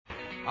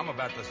I'm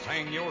about to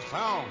sing your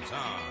song, son.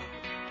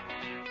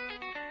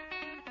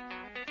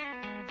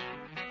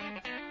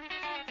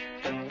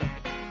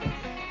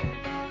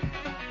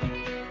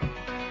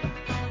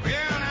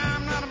 Well,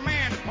 I'm not a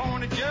man to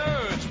point a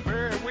judge,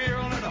 very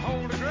willing to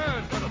hold a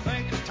grudge, but I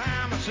think it's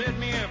time I said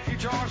me a few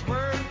choice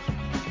words.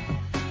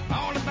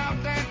 All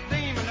about that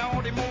demon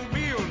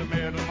automobile, the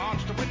metal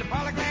monster with the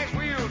polyglass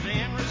wheels, the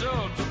end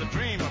result of the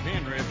dream of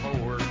Henry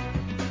Ford.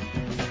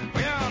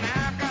 Well,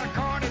 now I've got a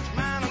car that's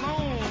mine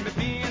alone, to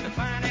be in the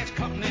finance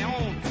company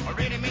owned, a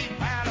ready-made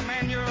pile of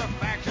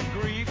manufactured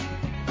grief.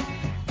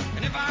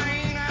 And if I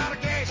ain't out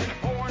of gas in the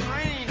pouring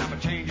rain, I'm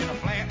a-changing a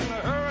flat in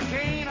a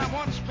hurricane. I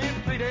once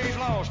spent 3 days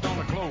lost on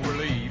a clover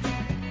leaf.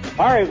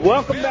 All right,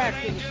 welcome back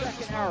to the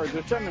second hour of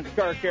the Simmons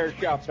Car Care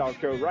Shop Talk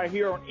Show right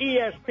here on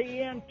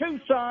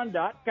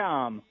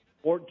ESPNTucson.com,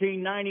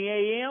 1490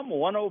 AM,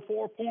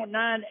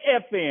 104.9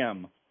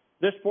 FM.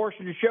 This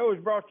portion of the show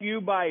is brought to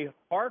you by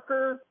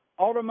Parker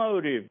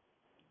Automotive,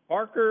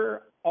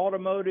 Parker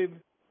Automotive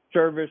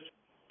Service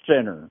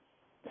Center.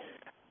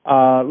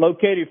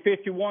 Located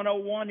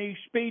 5101 East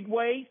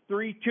Speedway,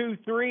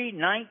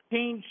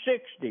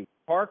 323-1960.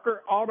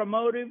 Parker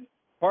Automotive,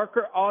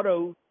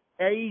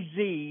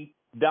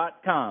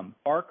 ParkerAutoAZ.com.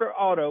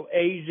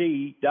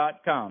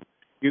 ParkerAutoAZ.com.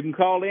 You can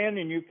call in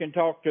and you can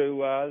talk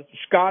to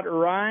Scott or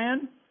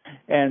Ryan,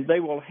 and they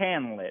will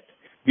handle it.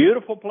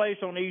 Beautiful place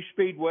on East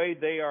Speedway.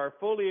 They are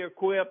fully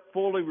equipped,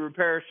 fully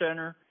repair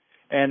center.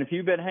 And if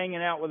you've been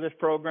hanging out with this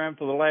program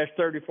for the last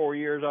 34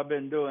 years I've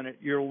been doing it,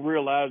 you'll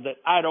realize that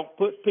I don't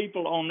put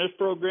people on this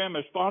program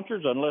as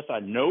sponsors unless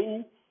I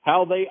know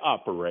how they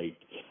operate.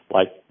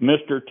 Like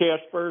Mr.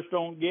 Test First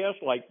Don't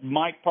Guess, like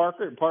Mike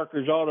Parker at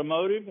Parker's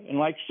Automotive, and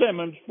like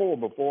Simmons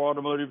 4x4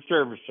 Automotive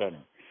Service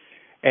Center.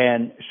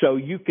 And so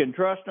you can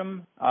trust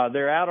them.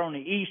 They're out on the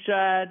east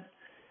side.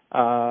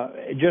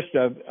 Just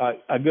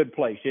a good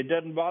place. It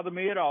doesn't bother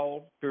me at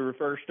all to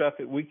refer stuff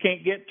that we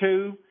can't get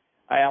to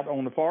out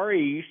on the far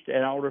east,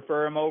 and I'll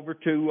refer them over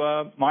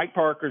to Mike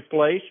Parker's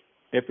place.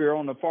 If you're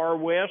on the far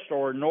west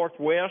or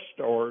northwest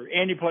or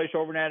any place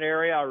over in that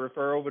area, I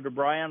refer over to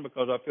Brian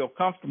because I feel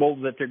comfortable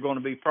that they're going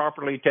to be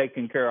properly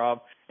taken care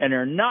of and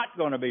they're not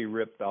going to be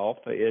ripped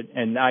off.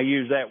 And I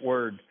use that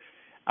word.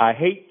 I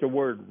hate the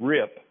word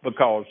rip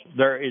because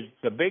there is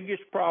the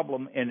biggest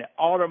problem in the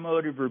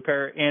automotive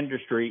repair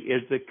industry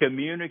is the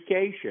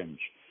communications.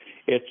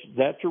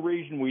 That's the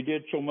reason we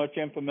did so much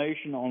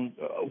information on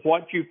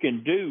what you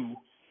can do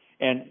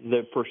and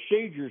the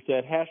procedures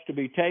that has to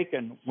be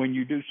taken when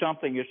you do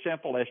something as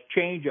simple as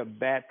change a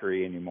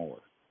battery anymore.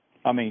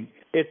 I mean,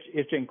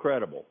 it's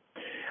incredible.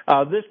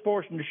 This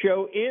portion of the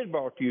show is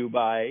brought to you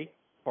by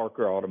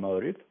Parker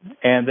Automotive,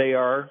 and they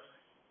are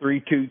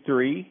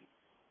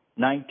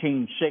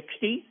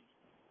 323-1960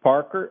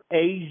 Parker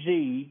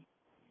AZ.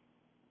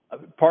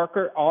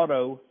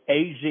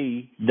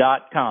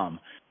 ParkerAutoAZ.com.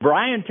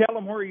 Brian, tell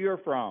them where you're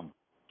from.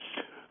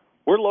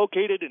 We're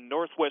located in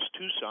northwest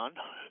Tucson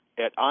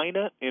at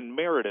Ina and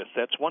Meredith.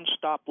 That's one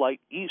stoplight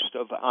east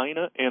of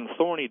Ina and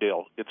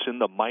Thornydale. It's in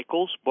the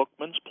Michaels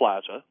Bookman's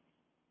Plaza,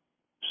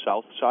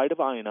 south side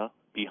of Ina,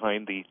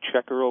 behind the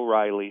Checker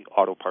O'Reilly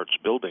Auto Parts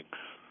building.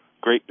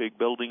 Great big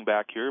building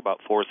back here,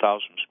 about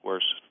 4,000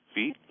 square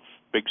feet.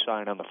 Big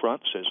sign on the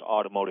front says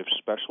Automotive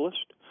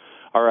Specialist.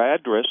 Our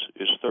address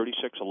is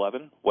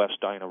 3611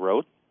 West Ina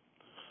Road.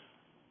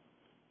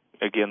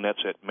 Again,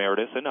 that's at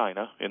Meredith and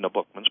Ina in the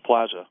Bookman's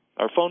Plaza.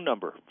 Our phone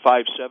number,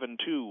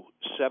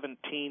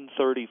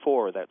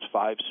 572-1734. That's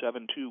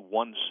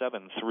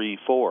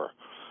 572-1734.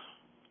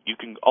 You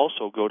can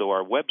also go to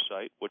our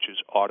website, which is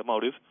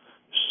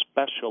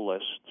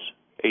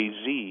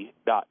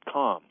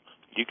automotivespecialistsaz.com.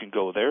 You can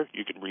go there.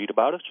 You can read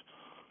about it.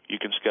 You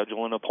can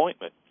schedule an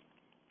appointment.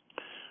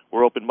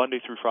 We're open Monday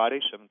through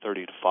Friday,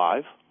 7:30 to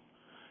 5.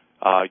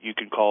 You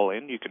can call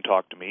in. You can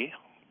talk to me,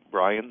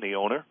 Brian, the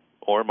owner,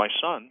 or my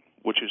son,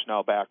 which is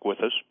now back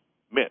with us,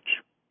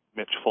 Mitch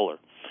Fuller.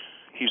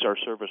 He's our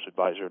service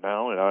advisor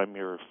now, and I'm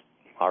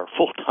our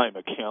full-time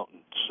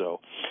accountant.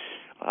 So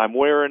I'm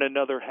wearing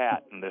another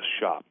hat in this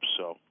shop.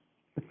 So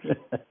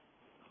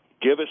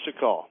give us a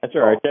call. That's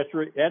all right. That's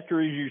the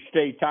reason you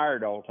stay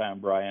tired all the time,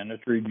 Brian.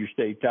 That's the reason you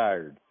stay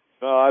tired.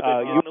 I've been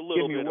on a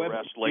little bit of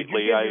rest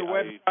lately. Did you give your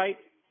website?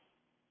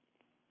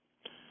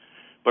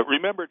 But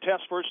remember,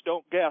 test first,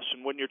 don't guess.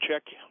 And when your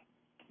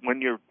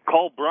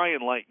Call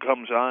Brian light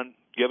comes on,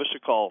 give us a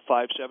call,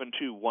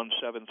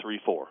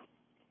 572-1734.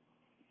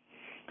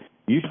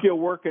 You still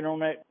working on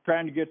that,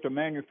 trying to get the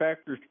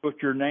manufacturers to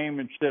put your name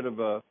instead of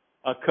a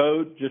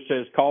code just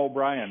says Call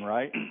Brian,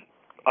 right?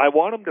 I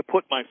want them to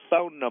put my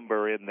phone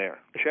number in there.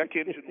 Check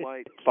engine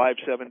light,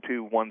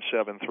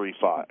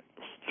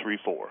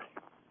 572-1734.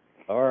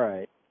 All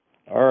right.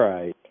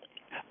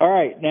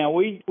 Now,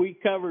 we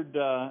covered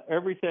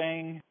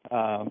everything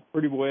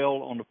pretty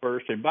well on the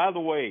first. And by the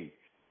way,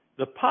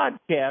 the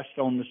podcast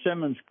on the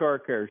Simmons Car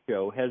Care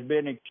Show has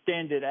been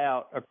extended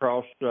out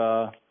across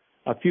a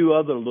few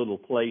other little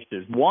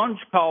places. One's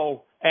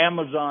called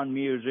Amazon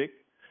Music,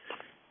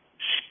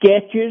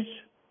 Sketches,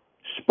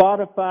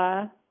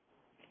 Spotify,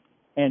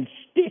 and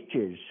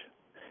Stitches.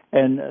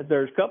 And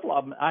there's a couple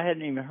of them I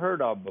hadn't even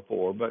heard of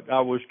before, but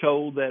I was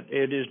told that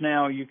it is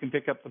now you can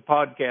pick up the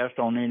podcast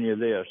on any of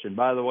this. And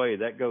by the way,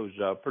 that goes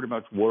pretty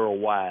much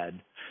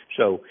worldwide.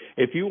 So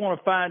if you want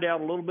to find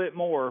out a little bit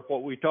more of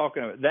what we're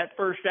talking about, that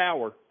first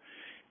hour,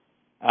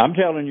 I'm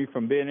telling you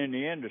from being in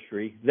the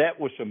industry, that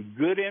was some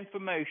good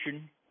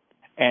information.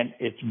 And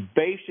it's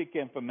basic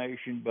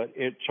information, but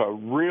it's a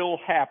real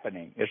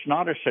happening. It's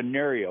not a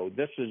scenario.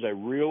 This is a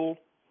real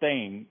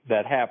thing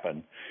that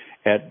happened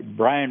that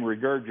Brian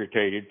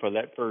regurgitated for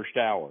that first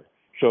hour.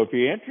 So if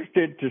you're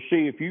interested to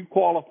see if you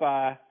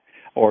qualify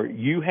or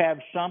you have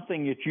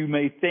something that you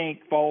may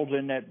think falls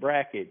in that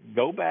bracket,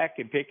 go back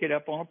and pick it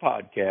up on a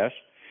podcast.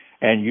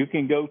 And you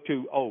can go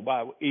to,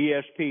 by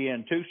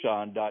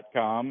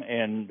ESPNTucson.com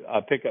and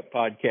pick up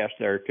podcasts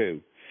there too.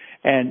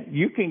 And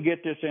you can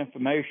get this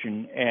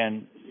information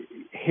and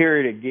hear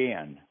it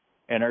again.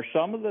 And there's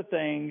some of the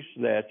things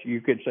that you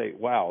could say,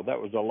 wow,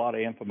 that was a lot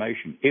of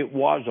information. It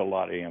was a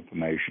lot of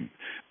information,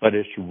 but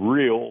it's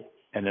real,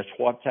 and it's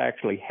what's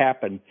actually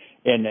happened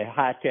in the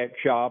high-tech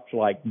shops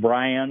like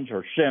Brian's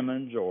or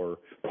Simmons or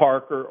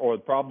Parker or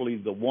probably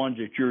the ones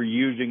that you're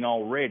using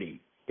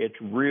already.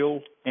 It's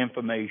real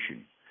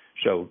information.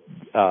 So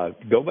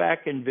go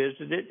back and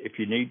visit it if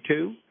you need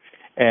to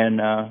and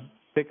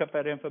pick up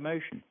that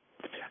information.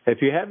 If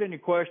you have any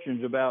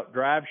questions about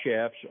drive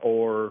shafts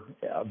or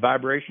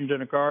vibrations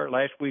in a car,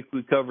 last week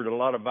we covered a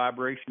lot of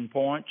vibration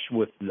points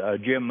with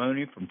Jim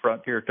Mooney from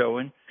Frontier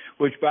Towing,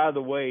 which, by the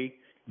way,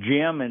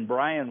 Jim and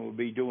Brian will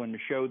be doing the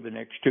show the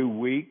next 2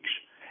 weeks.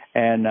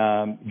 And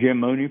Jim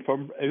Mooney,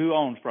 who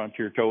owns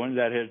Frontier Towing,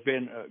 that has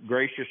been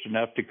gracious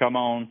enough to come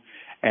on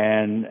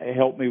and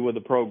help me with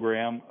the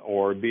program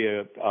or be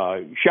a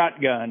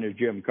shotgun, as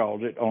Jim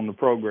calls it, on the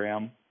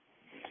program.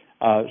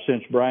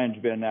 Since Brian's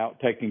been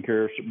out taking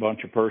care of a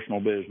bunch of personal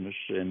business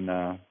and,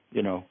 and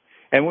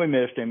we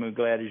missed him. We're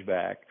glad he's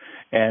back.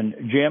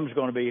 And Jim's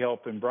going to be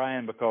helping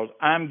Brian because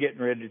I'm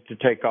getting ready to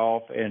take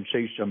off and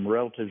see some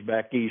relatives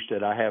back east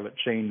that I haven't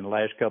seen in the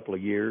last couple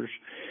of years.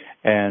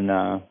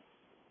 And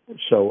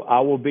so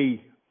I will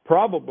be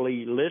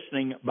probably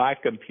listening by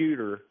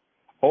computer,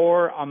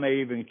 or I may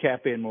even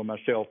tap in with my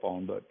cell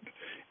phone. But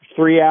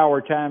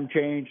 3-hour time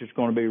change, it's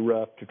going to be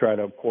rough to try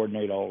to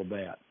coordinate all of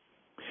that.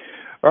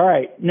 All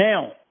right,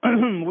 now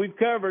we've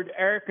covered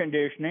air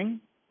conditioning,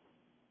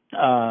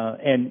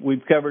 and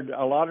we've covered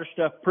a lot of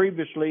stuff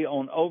previously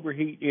on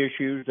overheat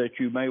issues that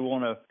you may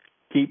want to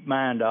keep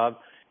mind of.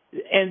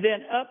 And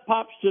then up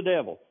pops the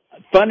devil.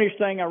 Funniest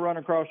thing I run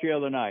across the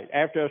other night,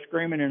 after I was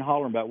screaming and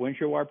hollering about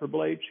windshield wiper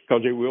blades,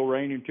 because it will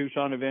rain in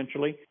Tucson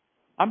eventually,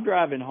 I'm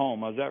driving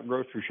home. I was out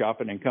grocery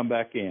shopping and come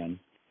back in,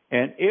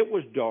 and it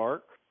was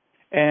dark,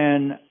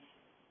 and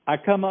I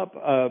come up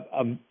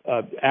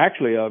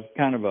actually a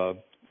kind of a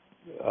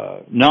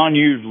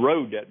non-used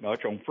road that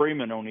much on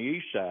Freeman on the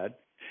east side,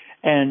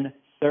 and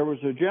there was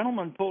a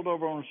gentleman pulled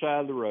over on the side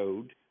of the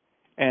road,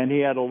 and he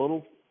had a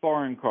little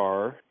foreign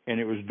car, and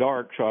it was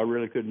dark, so I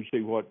really couldn't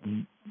see what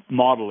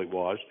model it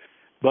was,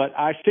 but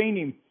I seen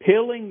him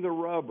peeling the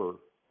rubber,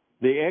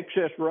 the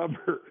excess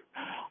rubber,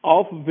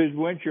 off of his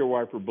windshield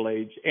wiper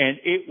blades, and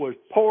it was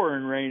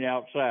pouring rain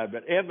outside,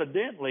 but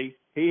evidently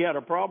he had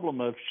a problem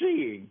of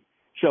seeing.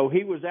 So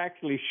he was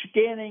actually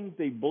skinning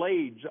the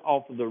blades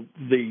off of the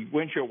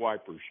windshield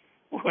wipers.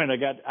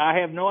 I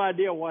have no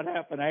idea what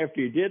happened after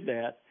he did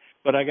that,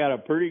 but I got a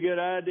pretty good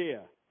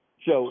idea.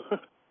 So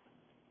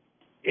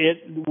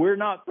we're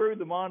not through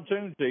the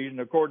monsoon season,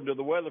 according to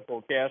the weather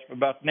forecast, for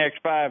about the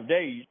next 5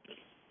 days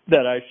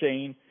that I've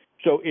seen.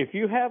 So if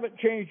you haven't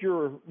changed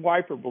your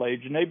wiper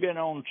blades and they've been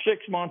on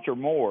 6 months or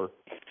more,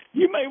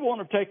 you may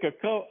want to take a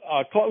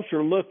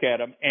closer look at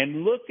them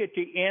and look at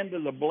the end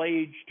of the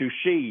blades to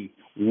see,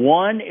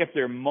 one, if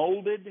they're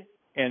molded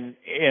and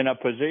in a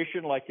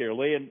position like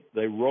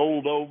they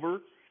rolled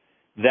over,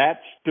 that's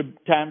the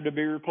time to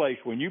be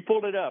replaced. When you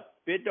pull it up,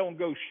 if it don't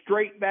go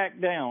straight back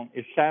down,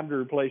 it's time to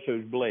replace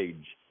those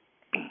blades.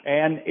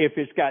 And if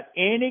it's got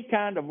any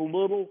kind of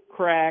little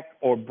crack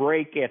or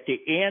break at the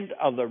end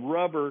of the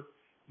rubber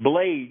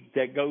blade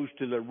that goes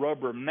to the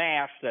rubber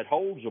mass that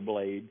holds the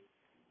blade,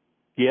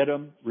 get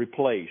them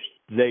replaced.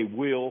 They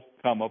will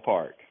come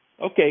apart.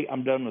 Okay,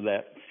 I'm done with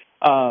that.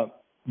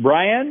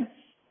 Brian,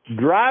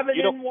 driving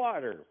in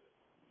water,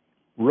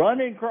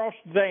 running across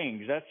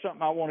things, that's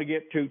something I want to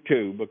get to,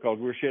 too, because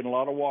we're seeing a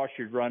lot of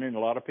washers running. A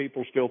lot of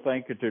people still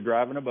think that they're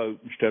driving a boat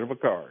instead of a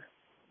car.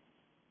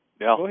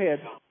 Yeah. Go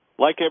ahead.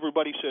 Like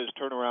everybody says,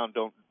 turn around,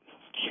 don't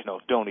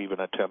even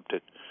attempt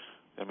it.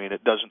 I mean,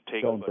 it doesn't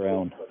take Don't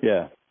drown.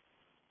 Yeah.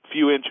 a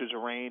few inches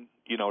of rain,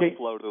 to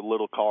float a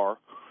little car.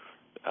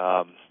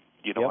 I've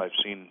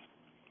seen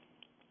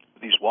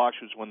these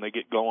washers when they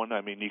get going.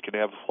 I mean, you can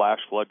have a flash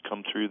flood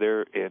come through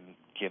there, and,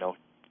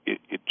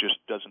 it just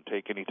doesn't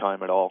take any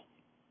time at all.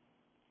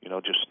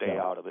 Just stay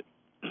out of it.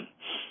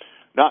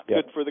 Not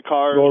good for the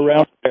cars. Go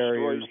around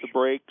destroys the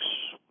brakes.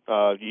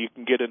 You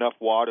can get enough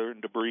water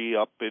and debris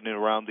up in and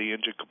around the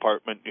engine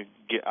compartment.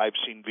 I've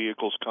seen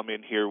vehicles come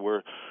in here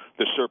where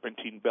the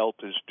serpentine belt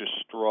is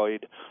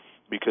destroyed.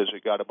 because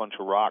it got a bunch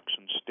of rocks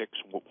and sticks,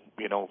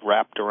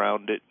 wrapped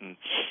around it, and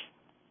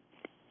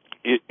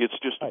it's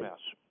just a mess.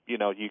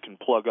 You can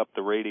plug up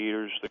the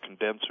radiators, the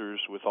condensers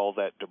with all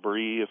that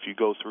debris if you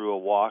go through a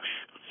wash.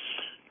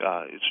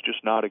 It's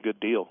just not a good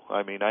deal.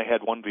 I mean, I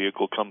had one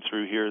vehicle come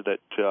through here that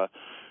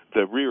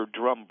the rear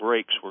drum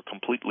brakes were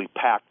completely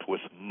packed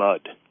with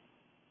mud.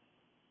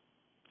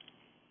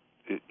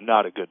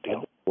 Not a good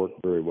deal. That doesn't work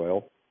very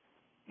well.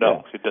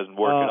 No, It doesn't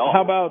work at all.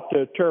 How about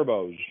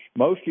turbos?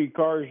 Most of your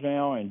cars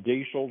now and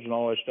diesels and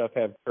all that stuff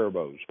have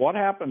turbos. What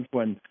happens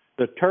when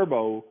the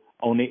turbo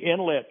on the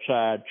inlet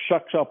side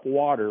sucks up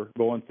water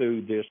going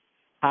through this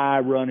high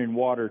running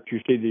water? You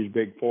see these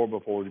big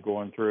 4x4s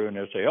going through, and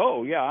they say,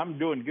 "Oh yeah, I'm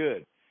doing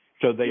good."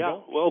 So they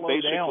don't slow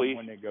down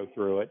when they go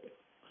through it.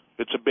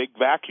 It's a big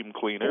vacuum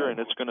cleaner, and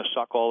it's going to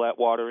suck all that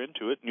water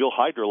into it, and you'll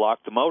hydrolock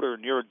the motor,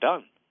 and you're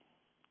done.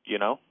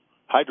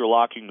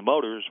 Hydrolocking the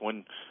motor is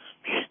when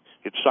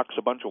it sucks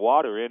a bunch of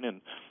water in,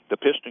 and the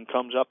piston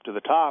comes up to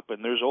the top,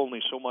 and there's only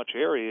so much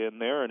area in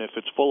there, and if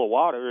it's full of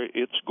water,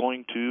 it's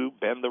going to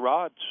bend the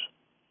rods,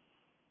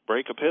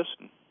 break a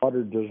piston.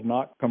 Water does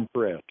not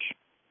compress.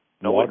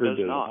 No, water it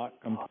does not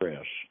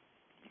compress.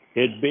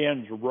 It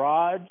bends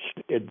rods.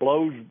 It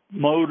blows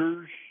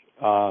motors.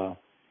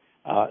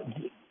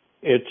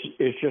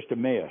 It's just a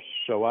mess.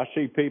 So I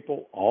see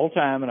people all the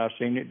time, and I've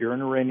seen it during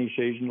the rainy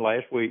season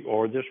last week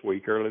or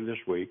early this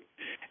week,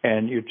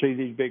 and you'd see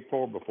these big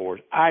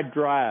 4x4s. I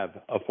drive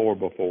a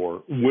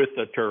 4x4 with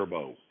a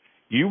turbo.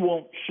 You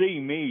won't see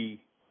me.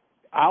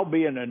 I'll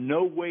be in a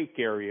no-wake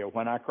area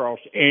when I cross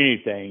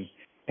anything,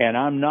 and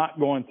I'm not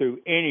going through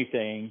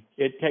anything.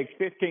 It takes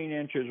 15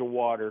 inches of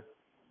water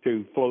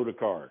to float a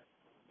car.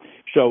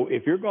 So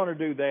if you're going to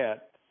do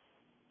that,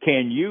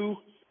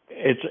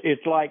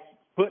 it's like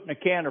putting a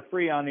can of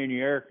Freon in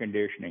your air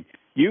conditioning.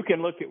 You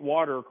can look at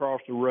water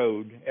across the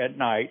road at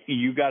night,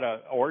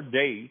 or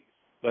day,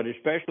 but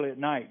especially at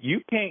night.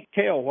 You can't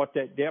tell what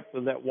that depth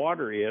of that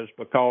water is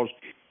because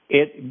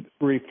it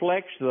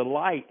reflects the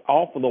light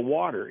off of the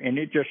water, and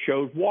it just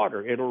shows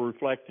water. It'll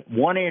reflect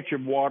 1 inch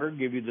of water,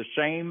 give you the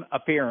same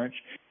appearance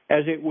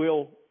as it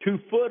will 2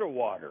 foot of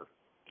water.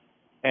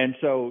 And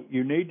so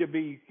you need to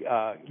be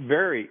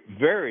very,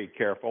 very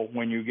careful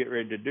when you get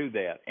ready to do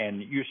that.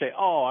 And you say,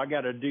 "Oh, I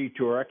got a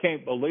detour. I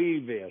can't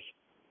believe this."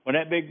 When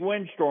that big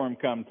windstorm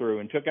come through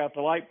and took out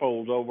the light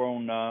poles over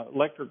on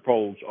electric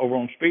poles over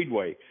on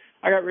Speedway,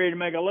 I got ready to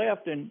make a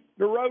left, and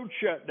the road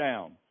shut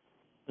down.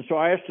 And so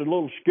I asked the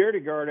little security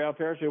guard out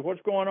there, I said,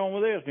 "What's going on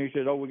with this?" And he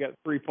said, "Oh, we got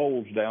 3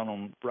 poles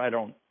down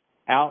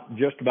out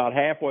just about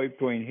halfway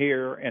between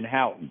here and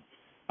Houghton."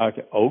 I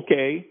said,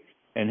 "Okay."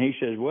 And he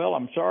says, "Well,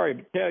 I'm sorry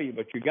to tell you,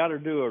 but you got to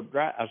do a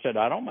drive." I said,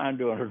 "I don't mind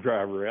doing a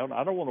drive around.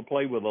 I don't want to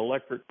play with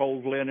electric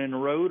poles laying in the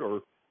road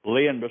or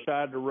laying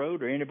beside the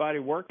road or anybody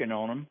working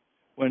on them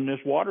when this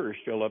water is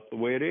still up the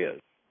way it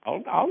is.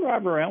 I'll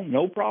drive around,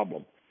 no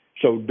problem."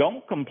 So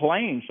don't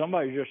complain.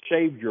 Somebody just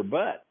saved your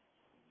butt.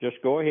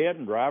 Just go ahead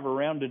and drive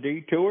around the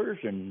detours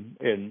and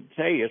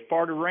say it's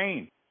part of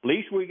rain. At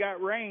least we got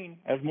rain.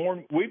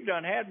 We've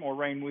had more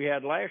rain than we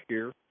had last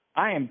year.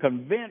 I am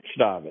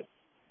convinced of it.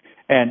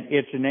 And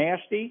it's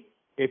nasty.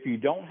 If you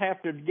don't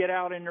have to get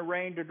out in the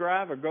rain to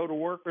drive or go to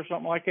work or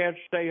something like that,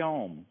 stay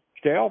home.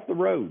 Stay off the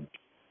road,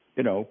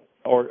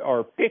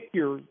 or pick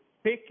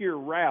your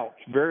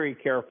routes very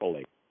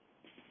carefully.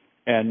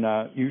 And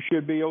you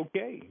should be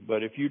okay.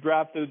 But if you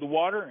drive through the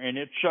water and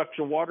it sucks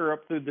the water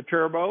up through the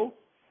turbo,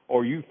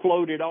 or you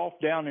float it off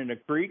down in a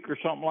creek or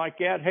something like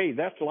that, hey,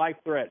 that's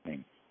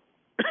life-threatening.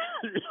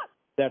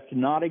 That's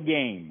not a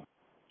game.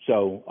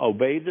 So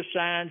obey the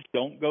signs.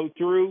 Don't go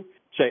through.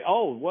 Say,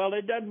 "Oh, well,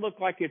 it doesn't look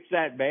like it's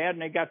that bad,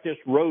 and they got this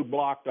road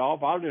blocked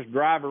off. I'll just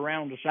drive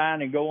around the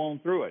sign and go on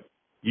through it."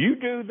 You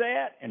do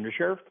that, and the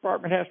sheriff's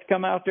department has to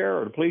come out there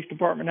or the police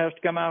department has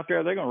to come out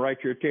there, they're going to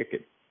write you a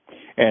ticket.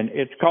 And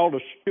it's called a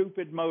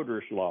stupid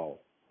motorist law.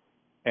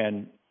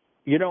 And,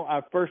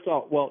 I first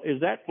thought, well,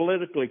 is that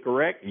politically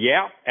correct?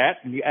 Yeah,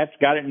 that's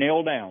got it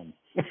nailed down.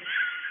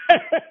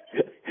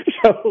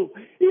 So,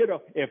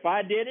 if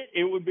I did it,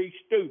 it would be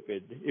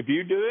stupid. If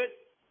you do it,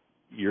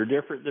 you're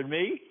different than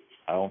me.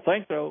 I don't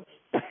think so.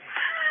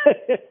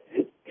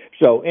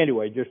 So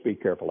anyway, just be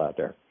careful out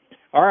there.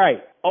 All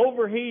right,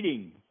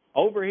 overheating.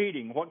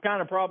 What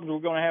kind of problems we're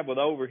going to have with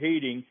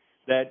overheating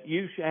that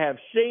you have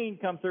seen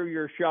come through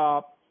your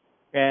shop,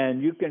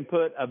 and you can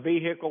put a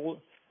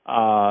vehicle,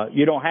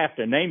 you don't have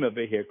to name a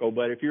vehicle,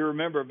 but if you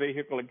remember a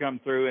vehicle that come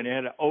through and it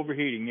had an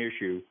overheating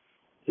issue,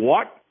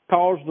 what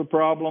caused the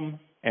problem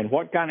and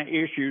what kind of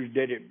issues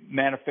did it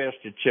manifest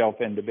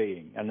itself into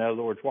being? In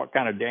other words, what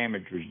kind of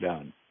damage was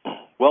done?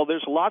 Well,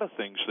 there's a lot of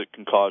things that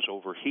can cause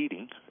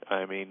overheating.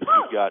 I mean,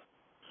 you've got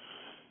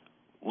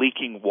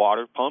leaking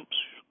water pumps,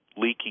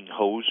 leaking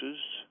hoses,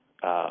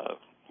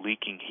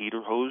 leaking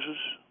heater hoses,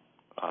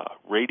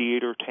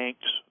 radiator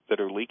tanks that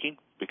are leaking.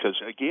 Because,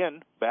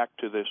 again, back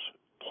to this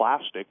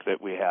plastic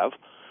that we have,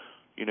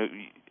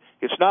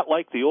 it's not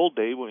like the old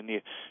day when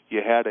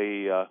you had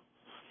a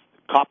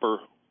copper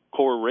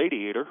core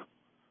radiator,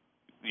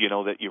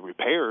 that you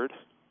repaired.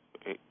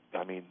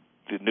 I mean,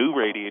 The new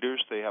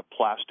radiators, they have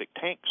plastic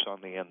tanks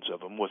on the ends of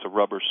them with a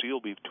rubber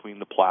seal between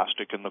the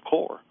plastic and the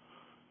core.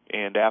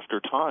 And after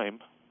time,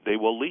 they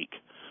will leak.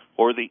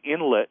 Or the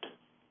inlet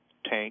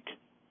tank,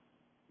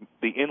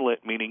 the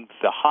inlet meaning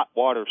the hot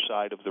water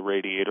side of the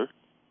radiator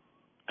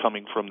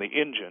coming from the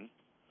engine,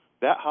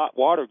 that hot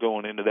water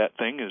going into that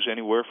thing is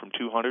anywhere from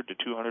 200 to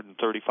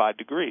 235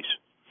 degrees.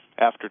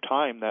 After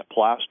time, that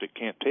plastic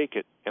can't take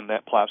it, and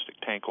that plastic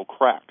tank will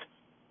crack.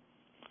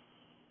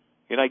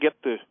 And I get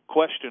the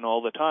question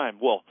all the time,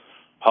 well,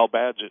 how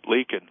bad's it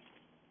leaking?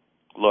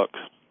 Look,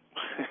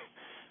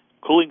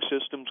 cooling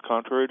systems,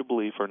 contrary to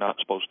belief, are not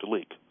supposed to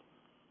leak.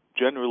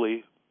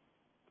 Generally,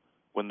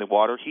 when the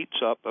water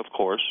heats up, of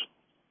course,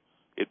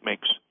 it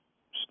makes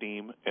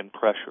steam and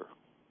pressure,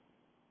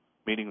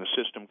 meaning the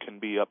system can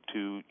be up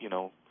to,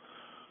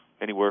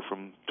 anywhere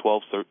from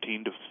 12,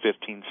 13 to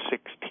 15,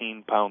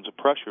 16 pounds of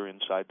pressure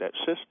inside that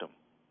system.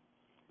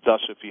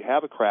 Thus, if you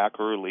have a crack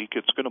or a leak,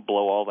 it's going to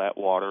blow all that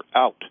water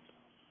out.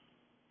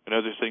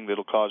 Another thing that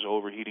will cause an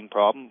overheating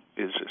problem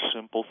is a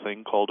simple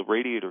thing called a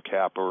radiator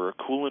cap or a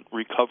coolant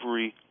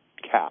recovery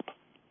cap.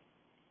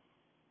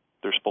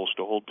 They're supposed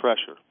to hold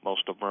pressure.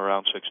 Most of them are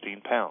around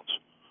 16 pounds.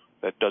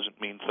 That doesn't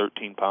mean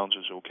 13 pounds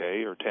is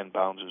okay or 10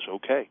 pounds is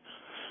okay.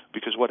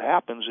 Because what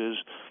happens is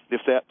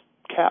if that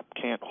cap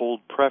can't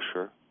hold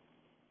pressure,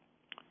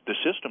 the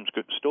system's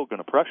still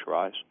going to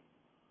pressurize,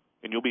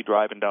 and you'll be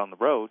driving down the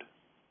road,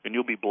 and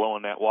you'll be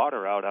blowing that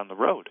water out on the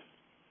road.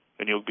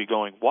 And you'll be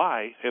going,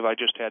 why have I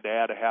just had to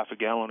add a half a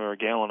gallon or a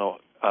gallon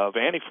of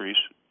antifreeze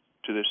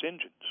to this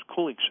engine's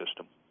cooling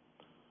system?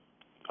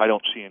 I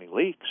don't see any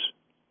leaks.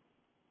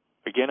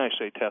 Again, I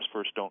say test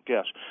first, don't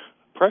guess.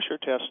 Pressure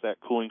test that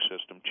cooling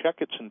system. Check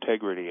its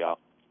integrity out.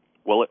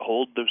 Will it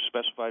hold the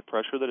specified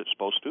pressure that it's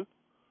supposed to?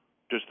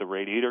 Does the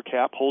radiator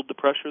cap hold the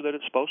pressure that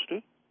it's supposed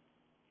to?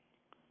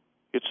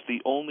 It's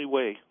the only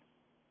way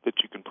that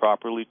you can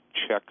properly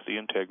check the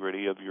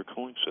integrity of your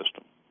cooling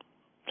system.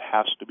 It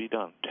has to be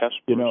done. Test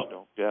first,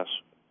 don't guess.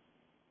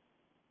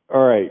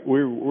 All right.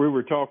 We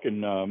were talking,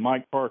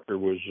 Mike Parker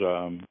was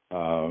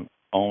on,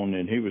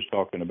 and he was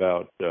talking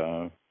about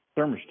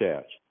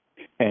thermostats.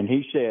 And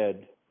he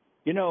said,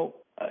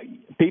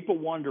 people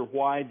wonder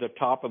why the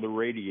top of the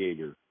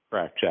radiator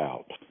cracks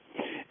out.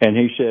 And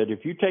he said,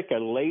 if you take a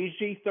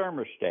lazy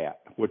thermostat,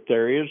 which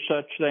there is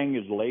such thing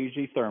as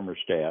lazy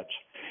thermostats,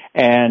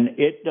 and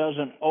it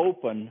doesn't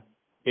open,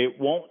 it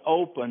won't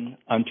open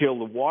until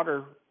the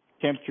water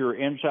temperature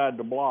inside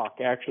the block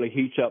actually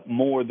heats up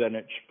more than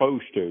it's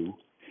supposed to,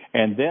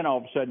 and then all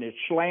of a sudden it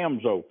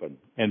slams open,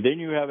 and then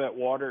you have that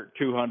water at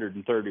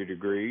 230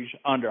 degrees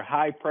under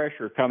high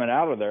pressure coming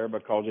out of there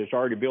because it's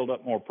already built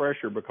up more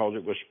pressure because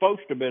it was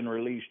supposed to have been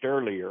released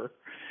earlier,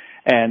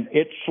 and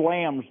it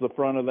slams the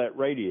front of that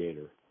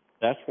radiator.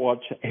 That's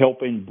what's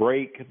helping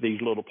break these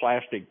little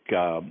plastic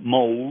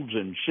molds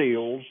and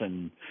seals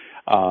and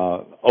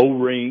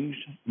O-rings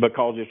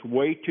because it's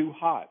way too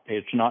hot.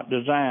 It's not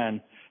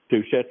designed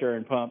to sit there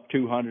and pump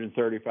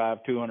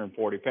 235,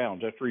 240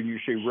 pounds. That's where you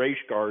see race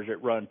cars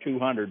that run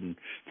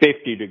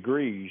 250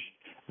 degrees.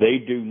 They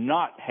do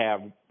not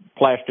have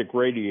plastic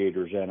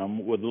radiators in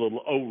them with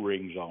little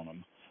O-rings on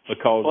them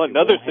because it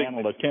won't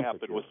handle the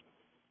temperature.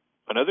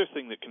 Another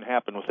thing that can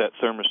happen with that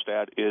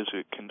thermostat is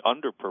it can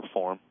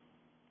underperform,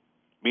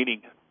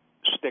 meaning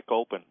stick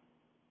open,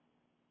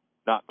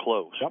 not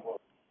close. Yep.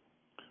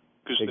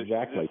 Because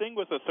exactly. The thing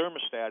with a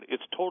thermostat,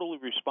 it's totally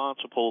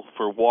responsible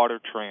for water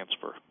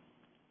transfer.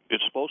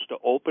 It's supposed to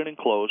open and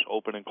close,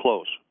 open and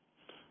close.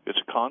 It's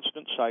a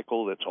constant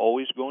cycle that's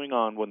always going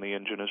on when the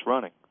engine is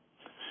running.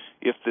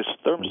 If this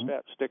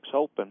thermostat sticks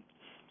open,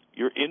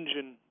 your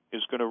engine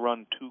is going to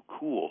run too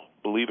cool,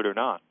 believe it or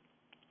not.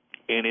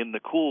 And in the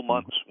cool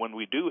months when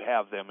we do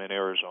have them in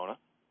Arizona,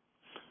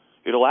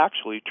 it'll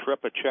actually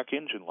trip a check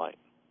engine light.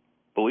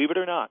 Believe it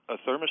or not, a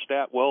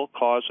thermostat will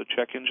cause a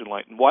check engine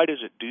light. And why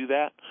does it do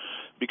that?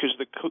 Because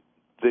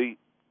the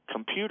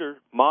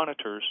computer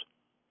monitors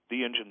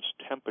the engine's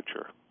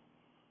temperature.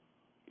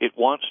 It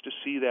wants to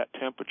see that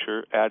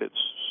temperature at its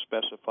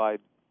specified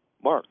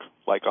mark,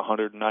 like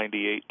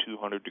 198,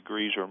 200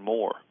 degrees or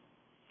more.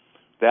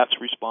 That's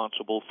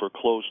responsible for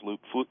closed-loop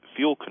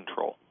fuel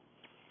control,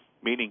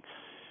 meaning,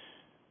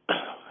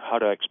 how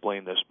do I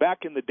explain this? Back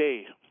in the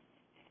day,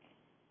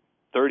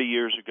 30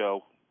 years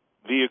ago,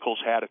 vehicles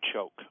had a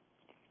choke.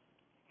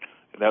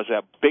 And that was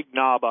that big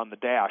knob on the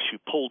dash. You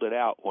pulled it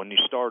out when you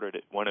started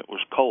it, when it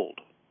was cold.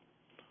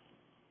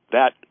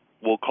 That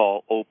we'll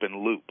call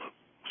open loop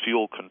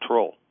fuel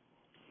control.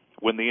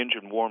 When the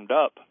engine warmed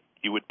up,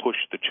 you would push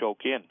the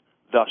choke in,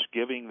 thus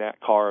giving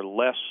that car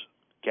less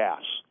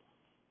gas.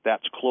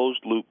 That's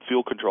closed-loop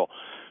fuel control.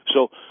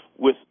 So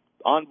with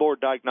onboard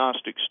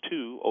diagnostics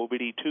 2,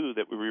 OBD2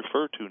 that we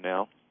refer to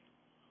now,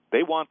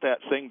 they want that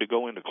thing to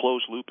go into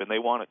closed loop, and they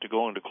want it to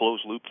go into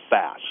closed loop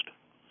fast.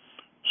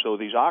 So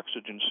these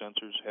oxygen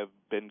sensors have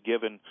been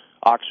given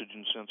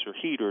oxygen sensor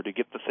heater to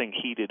get the thing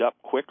heated up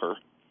quicker,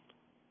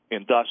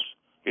 and thus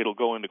it'll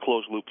go into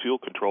closed loop fuel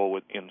control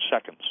in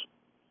seconds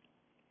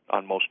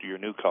on most of your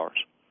new cars.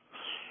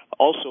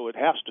 Also, it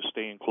has to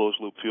stay in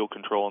closed-loop fuel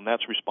control, and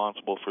that's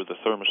responsible for the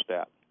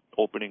thermostat,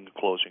 opening and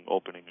closing,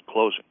 opening and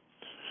closing.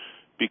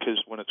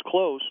 Because when it's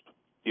closed,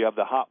 you have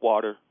the hot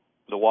water,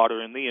 the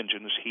water in the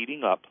engine is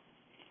heating up,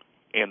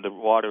 and the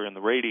water in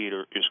the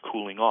radiator is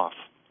cooling off.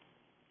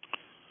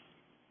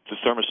 The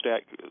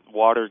thermostat,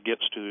 water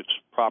gets to its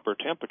proper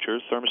temperature,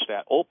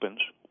 thermostat opens,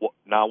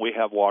 now we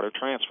have water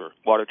transfer.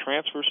 Water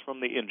transfers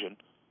from the engine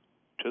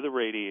to the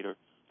radiator.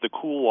 The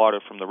cool water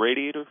from the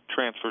radiator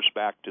transfers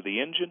back to the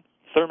engine.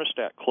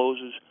 Thermostat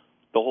closes.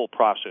 The whole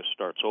process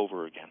starts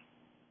over again.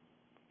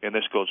 And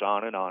this goes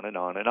on and on and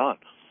on and on.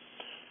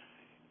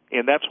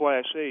 And that's why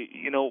I say,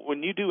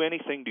 when you do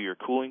anything to your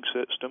cooling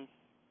system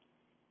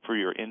for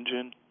your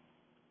engine,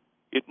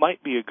 it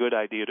might be a good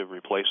idea to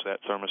replace that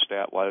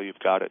thermostat while you've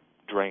got it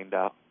drained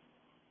out.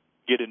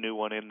 Get a new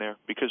one in there,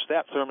 because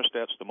that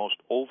thermostat's the most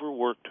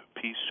overworked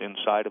piece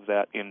inside of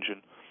that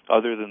engine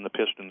other than the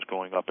pistons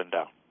going up and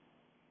down.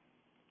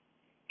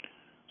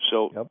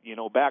 So,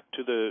 back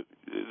to the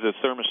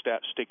thermostat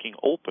sticking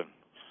open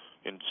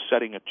and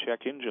setting a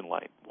check engine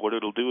light. What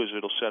it'll do is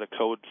it'll set a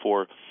code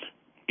for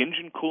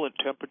engine coolant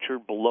temperature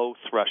below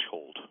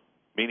threshold,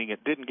 meaning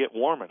it didn't get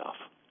warm enough.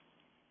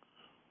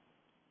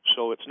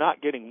 So it's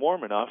not getting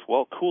warm enough.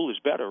 Well, cool is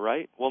better,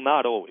 right? Well,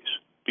 not always,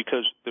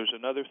 because there's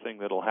another thing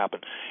that'll happen.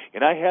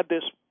 And I had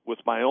this with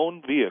my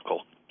own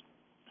vehicle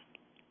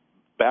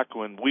back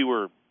when we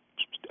were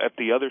at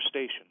the other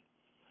station.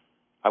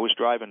 I was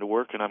driving to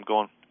work, and I'm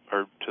going,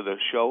 or to the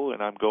show,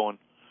 and I'm going,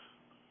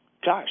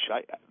 gosh,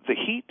 the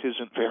heat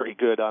isn't very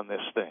good on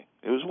this thing.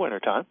 It was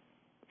wintertime,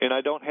 and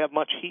I don't have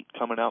much heat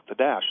coming out the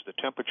dash. The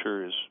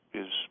temperature is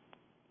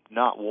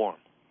not warm.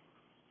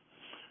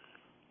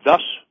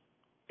 Thus,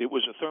 it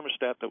was a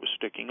thermostat that was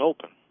sticking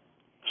open.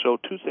 So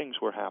two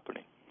things were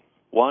happening.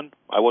 One,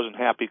 I wasn't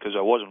happy because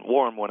I wasn't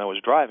warm when I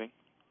was driving.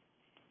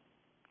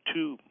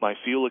 Two, my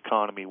fuel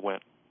economy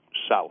went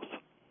south.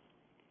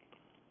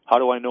 How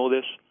do I know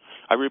this?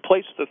 I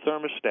replaced the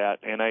thermostat,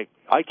 and I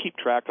keep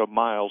track of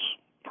miles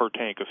per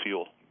tank of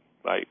fuel.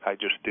 I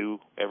just do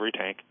every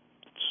tank.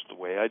 It's the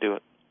way I do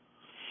it.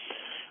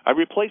 I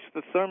replaced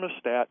the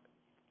thermostat,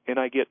 and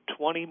I get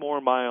 20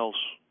 more miles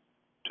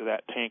to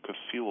that tank of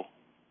fuel.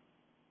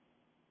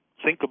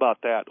 Think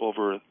about that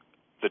over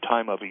the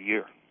time of a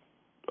year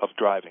of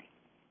driving.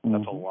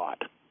 That's a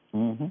lot.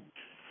 Mm-hmm.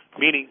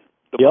 Meaning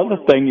the other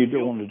thing you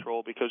don't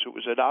control because it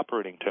was at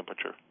operating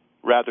temperature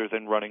rather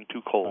than running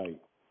too cold.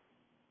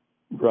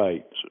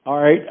 Right.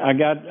 All right. I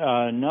got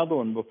another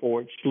one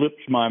before it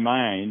slips my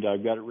mind.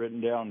 I've got it written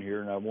down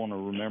here, and I want to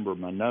remember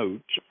my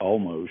notes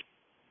almost.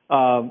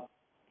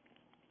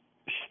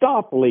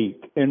 Stop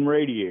leak in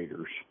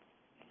radiators.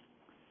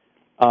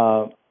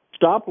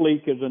 Stop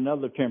leak is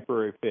another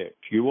temporary fix.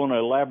 You want to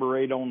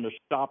elaborate on the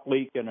stop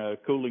leak in a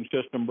cooling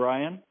system,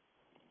 Brian?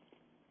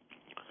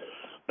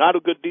 Not a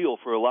good deal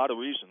for a lot of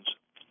reasons.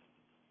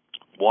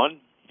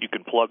 One, you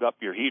can plug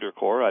up your heater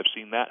core. I've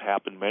seen that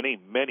happen many,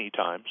 many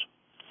times.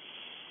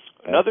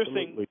 Another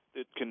thing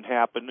that can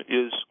happen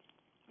is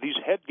these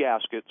head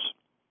gaskets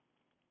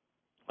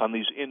on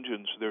these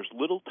engines, there's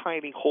little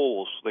tiny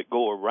holes that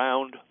go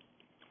around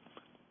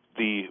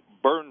the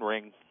burn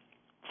ring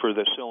for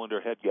the cylinder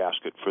head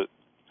gasket.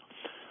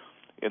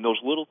 And those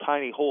little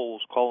tiny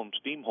holes, call them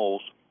steam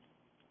holes,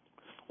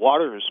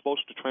 water is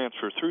supposed to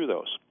transfer through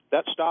those.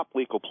 That stop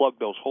leak will plug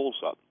those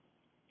holes up.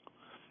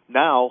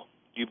 Now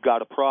you've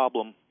got a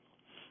problem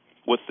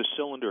with the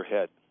cylinder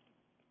head.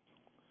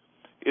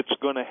 It's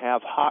going to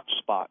have hot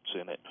spots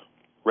in it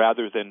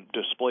rather than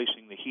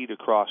displacing the heat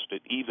across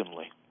it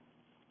evenly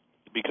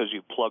because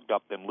you've plugged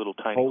up them little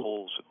tiny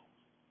holes.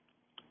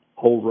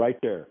 Hold right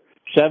there.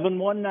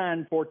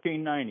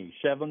 719-1490,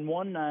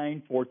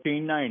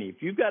 719-1490.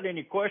 If you've got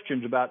any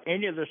questions about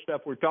any of the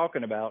stuff we're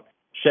talking about,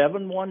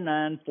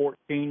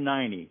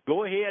 719-1490.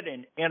 Go ahead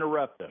and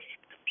interrupt us.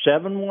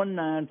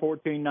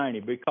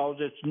 719-1490,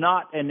 because it's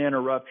not an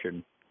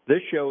interruption.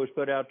 This show is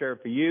put out there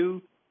for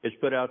you. It's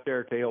put out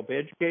there to help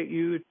educate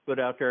you. It's put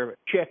out there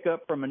check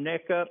up from a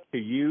neck up to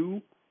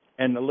you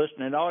and the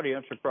listening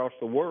audience across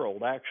the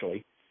world,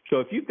 actually. So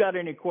if you've got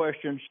any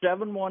questions,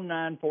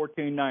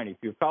 719-1490. If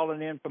you're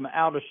calling in from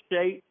out of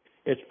state,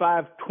 it's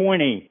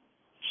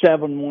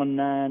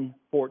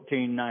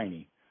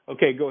 520-719-1490.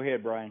 Okay, go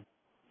ahead, Brian.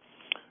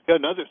 Yeah,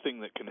 another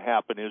thing that can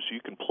happen is you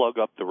can plug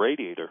up the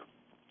radiator.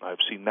 I've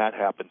seen that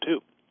happen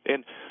too.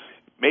 And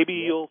maybe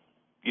you'll,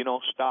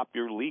 stop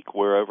your leak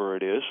wherever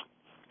it is,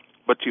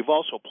 but you've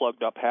also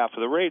plugged up half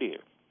of the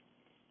radiator.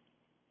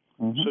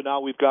 Mm-hmm. So now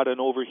we've got an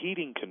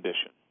overheating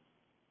condition.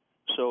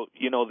 So,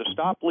 the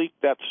stop leak,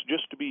 that's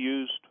just to be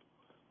used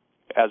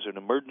as an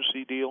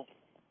emergency deal,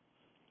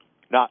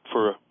 not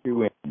for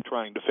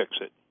trying to fix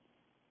it.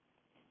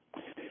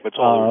 That's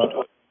all there is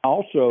to it.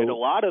 Also, and a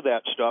lot of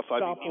that stuff,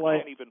 you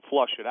can't even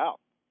flush it out.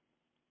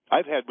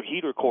 I've had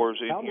heater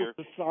cores in here.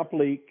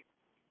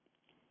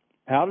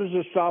 How does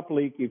the stop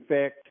leak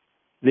affect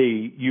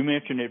you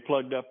mentioned it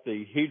plugged up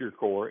the heater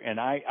core, and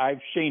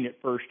I've seen it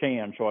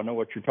firsthand, so I know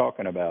what you're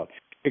talking about.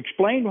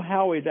 Explain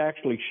how it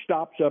actually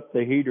stops up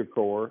the heater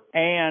core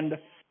and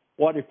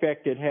what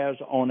effect it has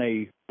on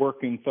a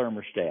working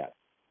thermostat?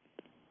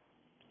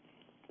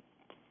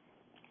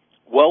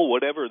 Well,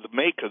 whatever the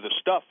make of the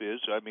stuff is,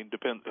 I mean, it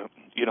depends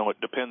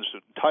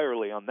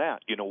entirely on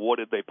that. What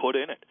did they put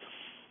in it?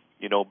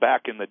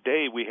 Back in the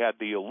day, we had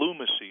the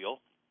AlumaSeal,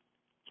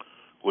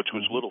 which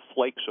was little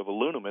flakes of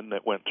aluminum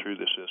that went through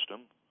the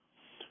system.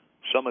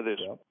 Some of this,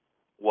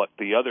 what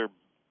the other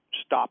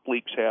stop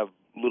leaks have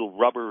little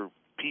rubber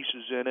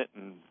pieces in it,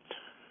 and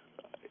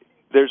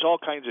there's all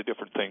kinds of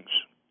different things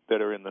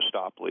that are in the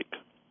stop leak.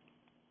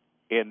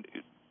 And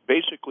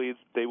basically,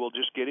 they will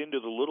just get into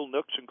the little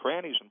nooks and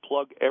crannies and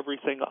plug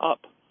everything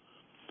up.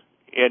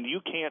 And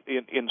you can't,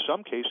 in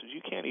some cases, you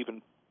can't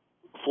even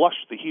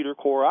flush the heater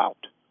core out.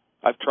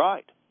 I've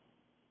tried.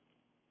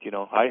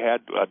 I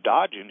had a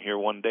Dodge in here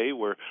one day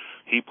where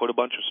he put a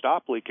bunch of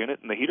stop leak in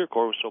it, and the heater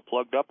core was so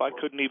plugged up I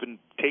couldn't even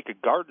take a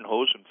garden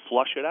hose and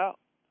flush it out.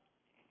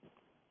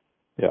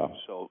 Yeah.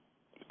 So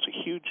it's a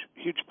huge,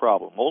 huge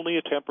problem. Only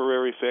a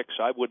temporary fix.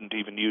 I wouldn't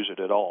even use it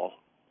at all.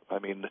 I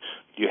mean,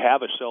 you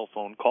have a cell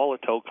phone, call a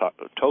tow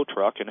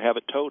truck and have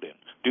it towed in.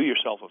 Do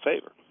yourself a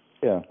favor.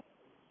 Yeah.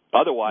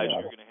 Otherwise,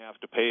 you're going to have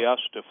to pay us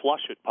to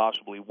flush it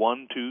possibly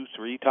 1, 2,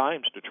 3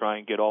 times to try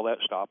and get all that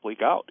stop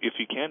leak out, if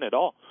you can at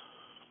all.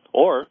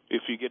 Or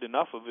if you get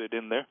enough of it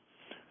in there,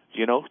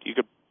 you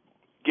could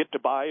get to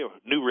buy a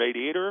new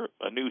radiator,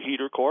 a new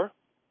heater core.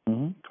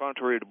 Mm-hmm.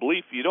 Contrary to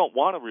belief, you don't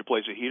want to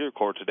replace a heater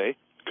core today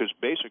because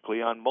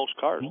basically on most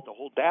cars, the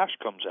whole dash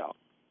comes out.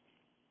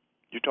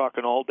 You're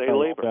talking all-day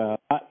labor,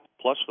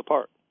 plus the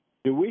part.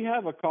 Do we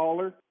have a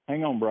caller?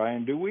 Hang on,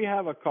 Brian. Do we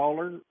have a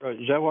caller?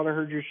 Is that what I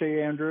heard you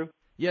say, Andrew?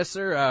 Yes,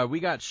 sir.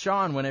 We got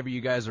Sean whenever you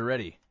guys are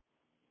ready.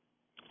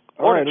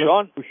 Morning,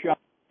 Sean.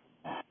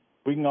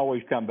 We can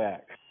always come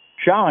back.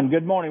 Sean,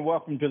 good morning.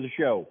 Welcome to the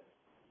show.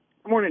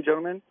 Good morning,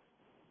 gentlemen.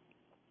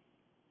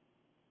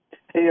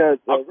 Hey,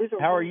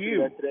 how are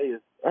you? Today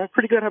is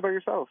pretty good. How about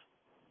yourself?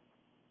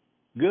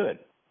 Good.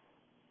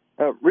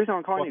 Reason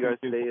I'm calling you guys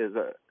today is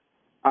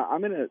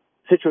I'm in a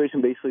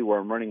situation basically where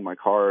I'm running my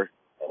car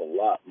a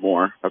lot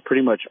more,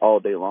 pretty much all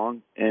day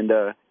long, and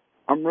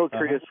I'm real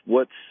curious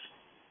what's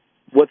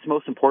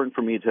most important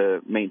for me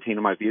to maintain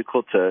in my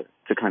vehicle to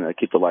kind of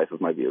keep the life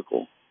of my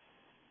vehicle.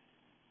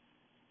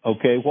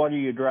 Okay, what are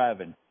you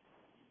driving?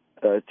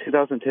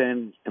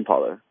 2010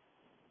 Impala.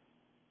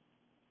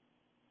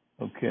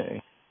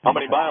 Okay. How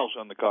many miles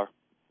on the car?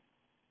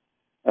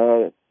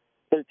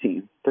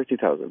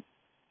 13,000.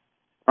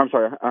 I'm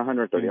sorry,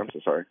 130. I'm so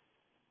sorry.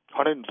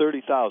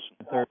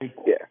 130,000. 30.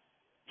 Yeah.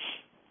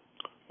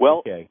 Well,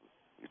 okay.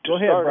 To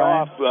ahead, start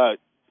Brian. off,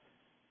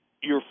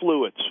 your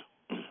fluids.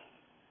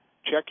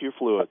 Check your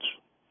fluids.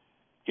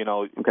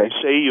 They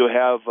say you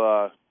have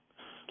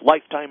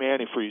lifetime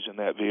antifreeze in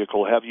that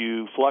vehicle. Have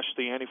you flushed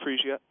the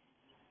antifreeze yet?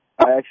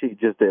 I actually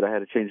just did. I had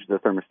to change the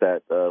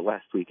thermostat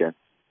last weekend.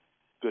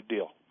 Good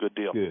deal. Good.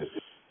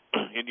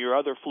 In your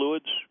other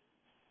fluids?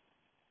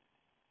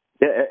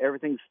 Yeah,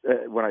 everything's,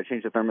 when I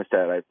changed the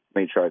thermostat, I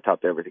made sure I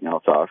topped everything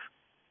else off.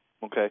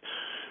 Okay.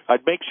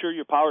 I'd make sure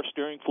your power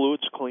steering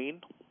fluid's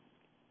clean.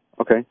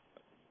 Okay.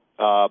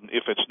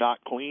 If it's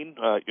not clean,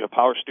 your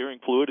power steering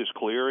fluid is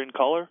clear in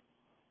color,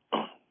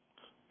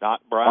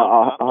 not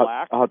brown, not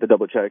black. I'll have to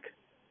double check.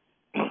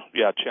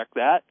 Yeah, check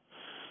that.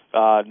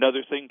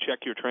 Another thing,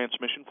 check your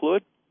transmission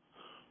fluid.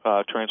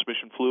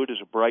 Transmission fluid is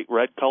a bright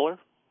red color,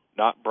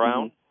 not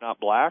brown, not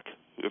black.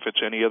 If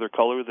it's any other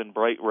color than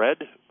bright red,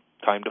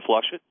 time to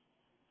flush it.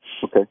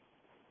 Okay.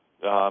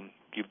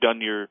 You've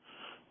done your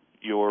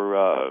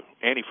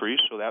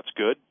antifreeze, so that's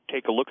good.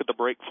 Take a look at the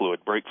brake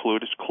fluid. Brake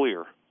fluid is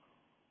clear.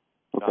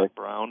 Okay. Not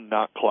brown,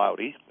 not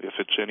cloudy. If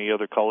it's any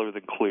other color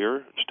than clear,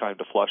 it's time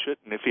to flush it.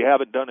 And if you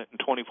haven't done it in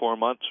 24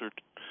 months,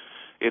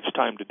 it's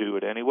time to do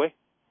it anyway.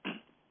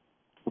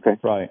 Okay.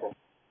 Right.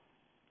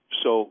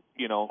 So,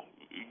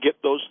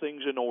 get those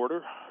things in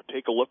order.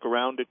 Take a look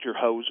around at your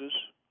hoses,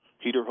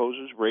 heater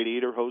hoses,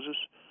 radiator hoses.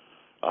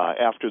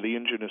 After the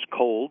engine is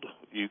cold,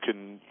 you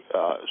can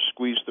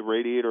squeeze the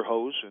radiator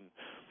hose, and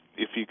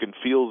if you can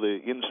feel the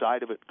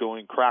inside of it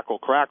going crackle,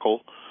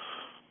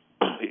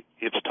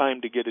 it's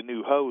time to get a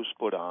new hose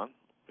put on.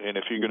 And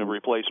if you're going to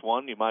replace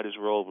one, you might as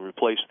well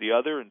replace the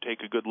other and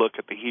take a good look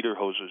at the heater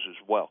hoses as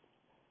well.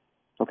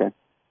 Okay.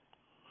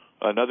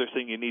 Another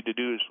thing you need to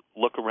do is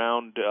look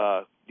around,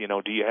 do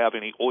you have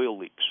any oil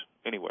leaks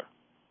anywhere?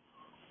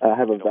 I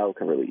have a valve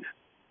cover leak.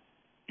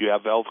 You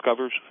have valve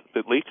covers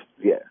that leak?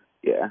 Yeah.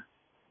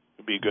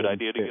 It'd be a good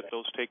idea to get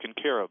those taken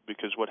care of,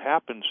 because what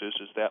happens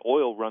is that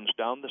oil runs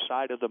down the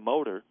side of the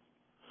motor,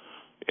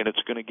 and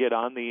it's going to get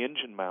on the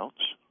engine mounts,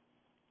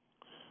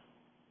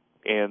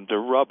 and the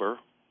rubber,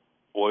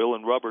 oil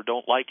and rubber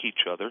don't like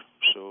each other,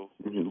 so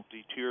it'll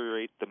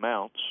deteriorate the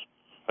mounts.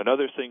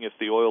 Another thing, if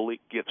the oil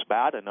leak gets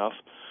bad enough,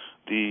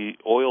 the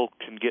oil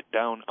can get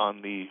down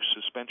on the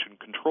suspension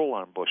control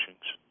arm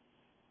bushings,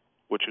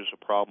 which is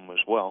a problem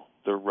as well.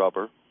 They're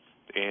rubber,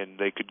 and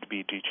they could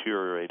be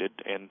deteriorated,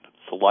 and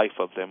the life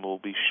of them will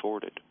be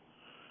shorted.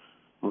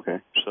 Okay.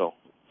 So,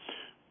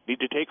 need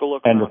to take a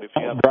look and around if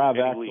you have drive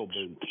any axle leaks.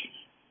 boots.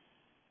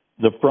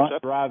 The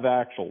front drive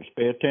axles.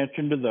 Pay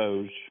attention to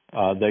those.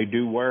 They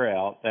do wear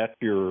out. That's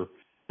your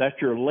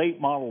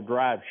late model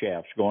drive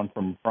shafts going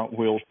from front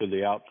wheels to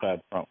the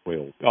outside front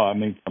wheels.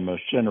 From a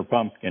center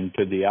pumpkin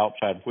to the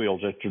outside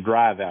wheels. That's the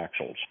drive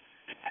axles.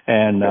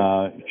 And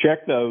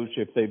check those.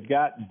 If they've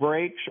got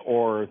brakes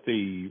or if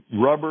the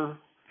rubber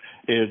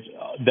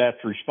that's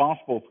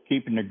responsible for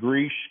keeping the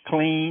grease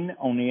clean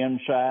on the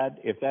inside,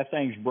 if that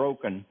thing's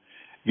broken,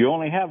 you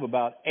only have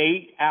about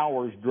 8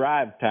 hours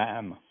drive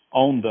time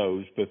on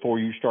those before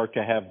you start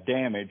to have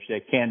damage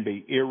that can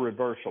be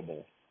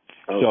irreversible.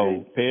 Okay.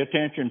 So pay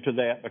attention to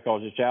that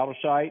because it's out of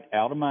sight,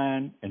 out of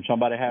mind, and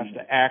somebody has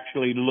to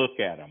actually look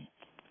at them.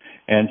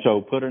 And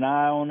so put an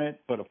eye on it,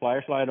 put a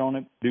flashlight on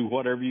it, do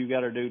whatever you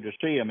got to do to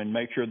see them, and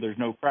make sure there's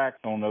no cracks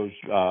on those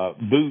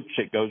boots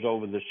that goes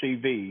over the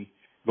CV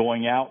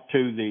going out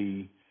to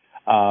the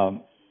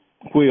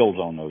wheels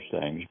on those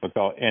things.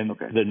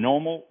 The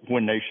normal,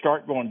 when they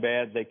start going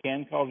bad, they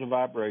can cause a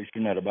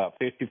vibration at about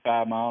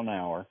 55 mile an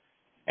hour,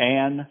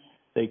 and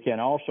they can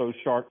also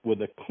start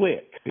with a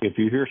click. If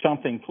you hear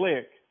something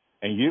click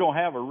and you don't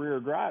have a rear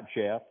drive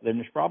shaft, then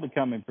it's probably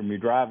coming from your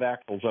drive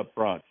axles up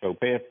front. So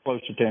pay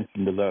close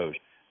attention to those.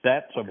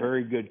 That's a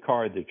very good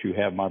car that you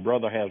have. My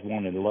brother has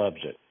one and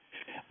loves it.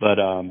 But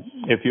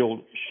if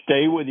you'll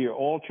stay with your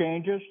oil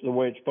changes the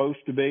way it's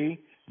supposed to be,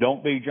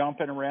 don't be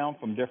jumping around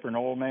from different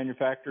oil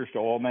manufacturers to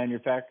oil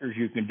manufacturers.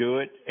 You can do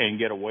it and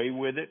get away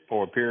with it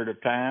for a period of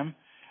time.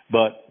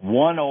 But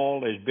one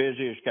oil is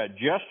busy. It's got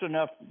just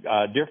enough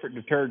different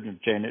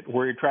detergents in it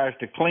where it tries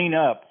to clean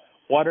up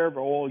whatever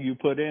oil you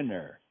put in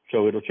there.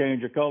 So it'll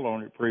change the color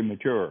on it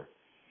premature.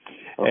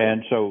 Okay.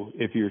 And so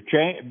if you're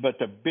but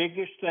the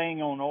biggest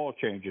thing on oil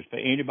changes for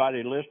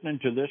anybody listening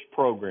to this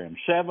program,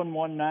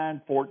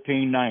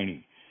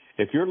 719-1490.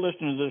 If you're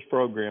listening to this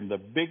program, the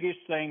biggest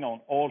thing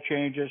on oil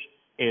changes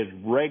is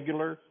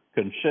regular,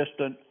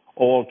 consistent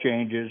oil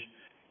changes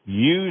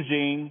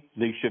using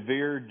the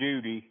severe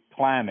duty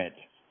climate.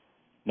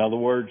 In other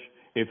words,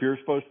 if you're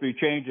supposed to be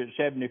changed at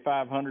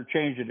 7,500,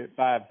 change it at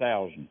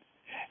 5,000.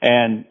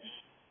 And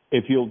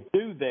if you'll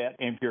do that,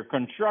 and if you're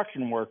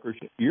construction workers,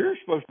 you're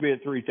supposed to be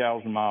at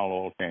 3,000-mile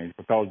oil change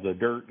because of the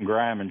dirt and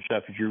grime and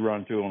stuff that you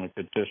run through on a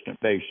consistent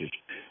basis.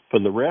 For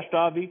the rest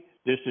of you,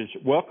 this is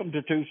welcome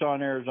to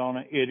Tucson,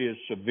 Arizona. It is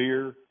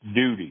severe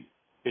duty,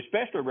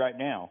 especially right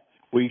now.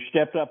 We've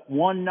stepped up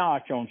one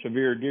notch on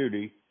severe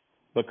duty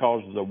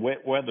because of the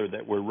wet weather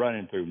that we're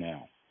running through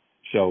now.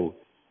 So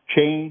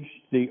change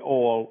the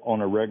oil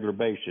on a regular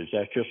basis.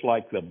 That's just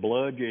like the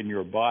blood in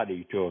your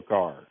body to a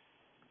car.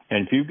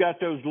 And if you've got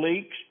those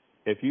leaks,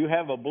 if you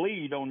have a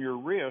bleed on your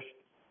wrist,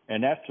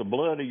 and that's the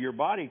blood of your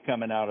body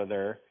coming out of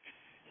there,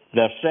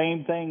 the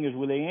same thing is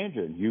with the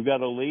engine. You've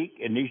got a leak,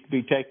 it needs to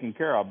be taken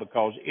care of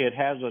because it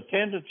has a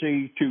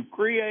tendency to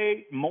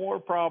create more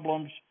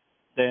problems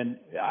than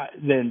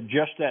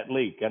just that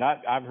leak. And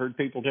I've heard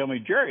people tell me,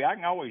 Jerry, I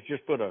can always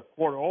just put a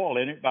quart of oil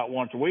in it about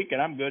once a week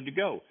and I'm good to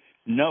go.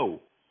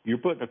 No, you're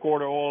putting a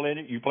quart of oil in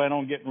it, you plan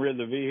on getting rid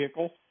of the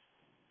vehicle,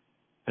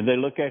 and they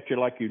look at you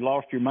like you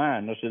lost your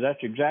mind. I said,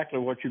 that's exactly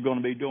what you're going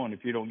to be doing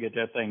if you don't get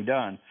that thing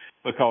done,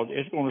 because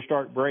it's going to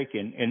start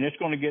breaking, and it's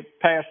going to get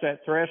past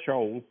that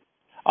threshold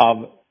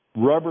of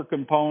rubber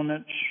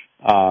components,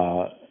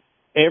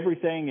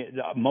 everything,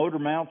 motor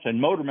mounts,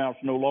 and motor mounts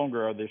no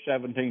longer are the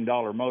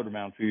 $17 motor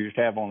mounts you used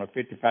to have on a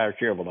 55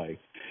 Chevrolet.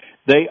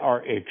 They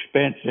are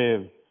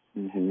expensive.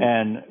 Mm-hmm.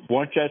 And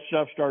once that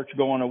stuff starts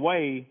going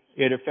away,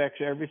 it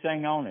affects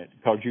everything on it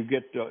because you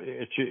get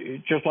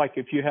it's just like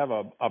if you have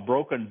a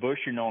broken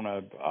bushing on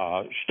a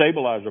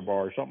stabilizer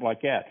bar or something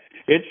like that.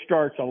 It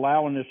starts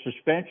allowing the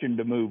suspension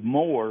to move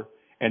more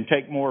and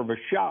take more of a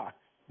shock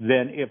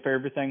than if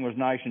everything was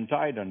nice and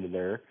tight under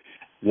there.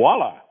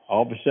 Voila!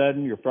 All of a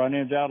sudden, your front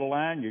end's out of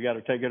line. You got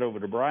to take it over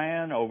to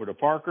Brian, over to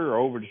Parker, or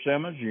over to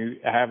Simmons. You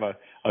have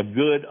a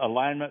good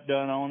alignment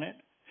done on it.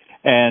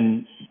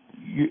 And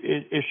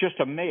it's just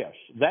a mess.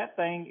 That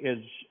thing is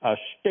a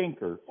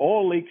stinker.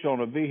 Oil leaks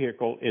on a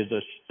vehicle is a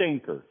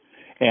stinker.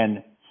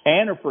 And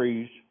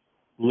antifreeze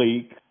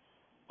leak,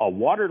 a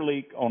water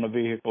leak on a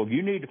vehicle,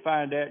 you need to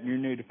find that, and you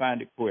need to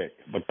find it quick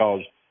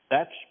because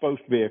that's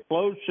supposed to be a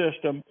closed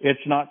system.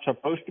 It's not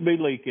supposed to be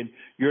leaking.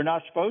 You're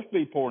not supposed to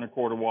be pouring a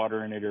quart of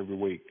water in it every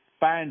week.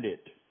 Find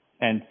it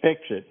and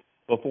fix it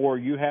before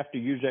you have to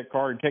use that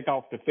car and take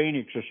off to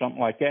Phoenix or something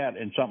like that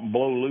and something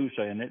blow loose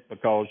in it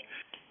because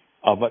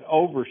of an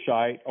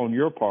oversight on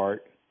your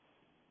part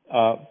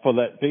for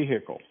that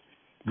vehicle.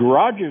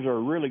 Garages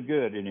are really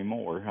good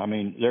anymore. I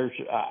mean,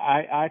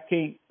 I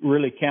can't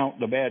really count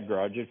the bad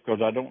garages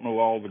because I don't know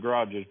all the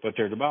garages, but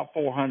there's about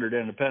 400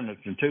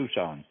 independents in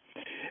Tucson.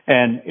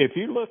 And if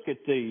you look at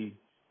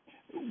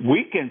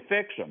we can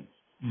fix them,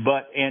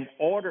 but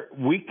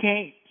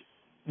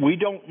we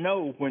don't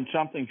know when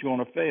something's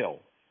going to fail.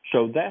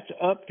 So that's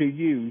up to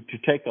you to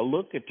take a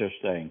look at this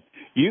thing.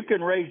 You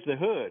can raise the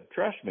hood.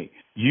 Trust me.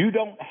 You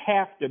don't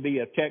have to be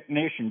a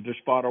technician to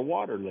spot a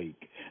water leak.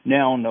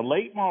 Now, on the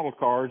late model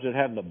cars that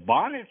have the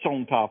bonnets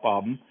on top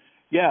of them,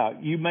 yeah,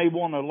 you may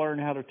want to learn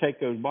how to take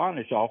those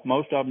bonnets off.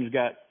 Most of them's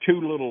got 2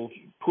 little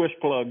twist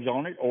plugs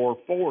on it or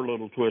 4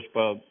 little twist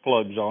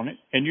plugs on it,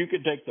 and you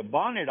can take the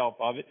bonnet off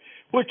of it,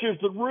 which is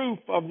the roof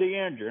of the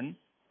engine.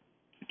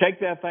 Take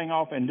that thing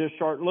off and just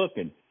start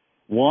looking.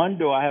 1,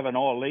 do I have an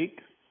oil leak?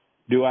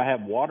 Do I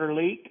have water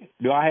leak?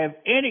 Do I have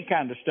any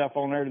kind of stuff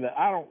on there that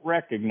I don't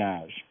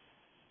recognize?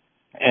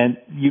 And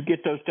you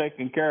get those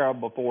taken care of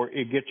before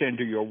it gets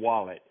into your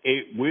wallet.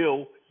 It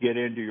will get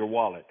into your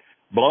wallet.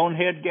 Blown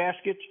head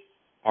gaskets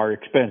are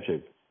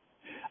expensive.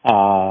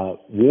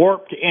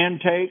 Warped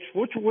intakes.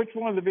 Which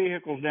one of the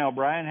vehicles now,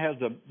 Brian, has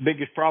the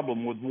biggest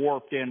problem with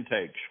warped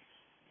intakes?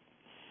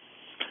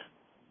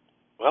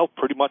 Well,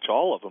 pretty much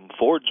all of them.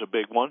 Ford's a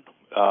big one.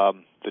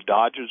 The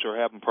Dodges are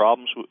having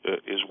problems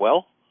as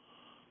well.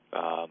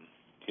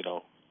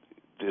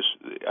 This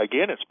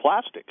again, it's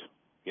plastic.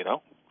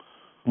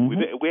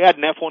 Mm-hmm. We had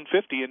an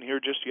F-150 in here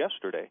just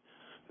yesterday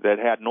that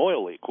had an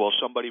oil leak. Well,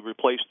 somebody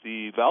replaced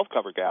the valve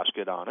cover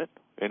gasket on it,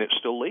 and it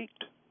still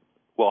leaked.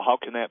 Well, how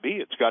can that be?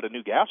 It's got a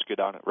new gasket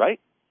on it, right?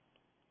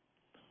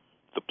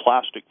 The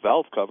plastic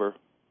valve cover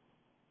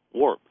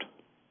warped.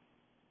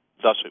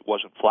 Thus, it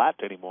wasn't flat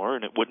anymore,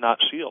 and it would not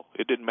seal.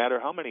 It didn't matter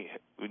how many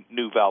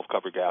new valve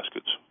cover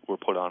gaskets were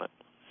put on it.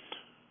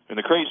 And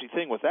the crazy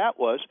thing with that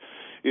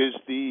is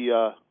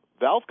the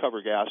valve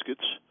cover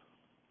gaskets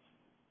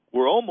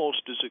were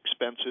almost as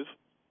expensive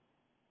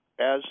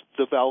as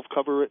the valve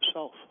cover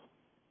itself,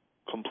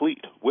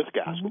 complete with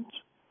gaskets.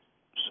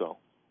 Mm-hmm. So,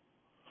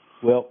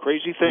 well,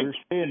 crazy thing. We're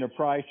seeing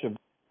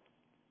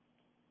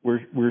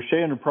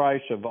the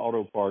price of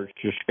auto parts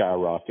just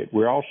skyrocket.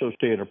 We're also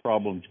seeing the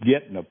problems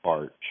getting the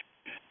parts.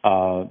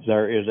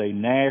 There is a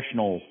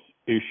national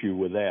issue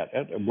with that,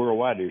 a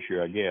worldwide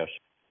issue, I guess.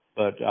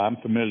 But I'm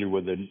familiar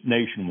with the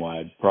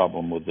nationwide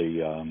problem with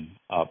the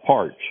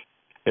parts.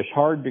 It's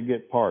hard to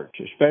get parts,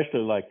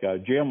 especially like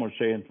Jim was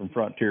saying from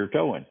Frontier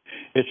Towing.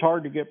 It's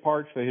hard to get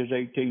parts for his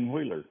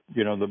 18-wheeler,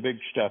 the big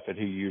stuff that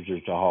he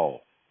uses to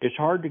haul. It's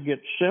hard to get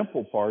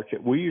simple parts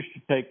that we used to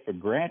take for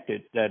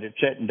granted that it's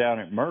sitting down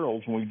at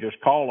Merle's and we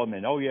just call them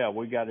and, oh, yeah,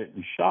 we got it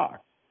in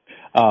stock.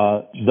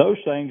 Those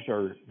things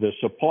the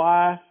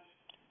supply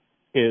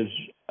is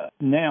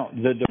now,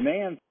 the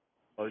demand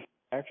are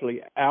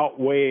actually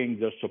outweighing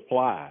the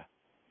supply.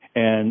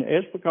 And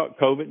it's because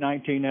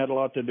COVID-19 had a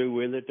lot to do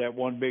with it. That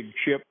one big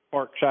ship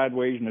parked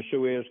sideways in the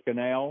Suez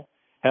Canal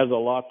has a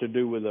lot to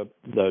do with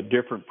the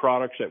different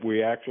products that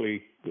we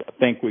actually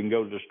think we can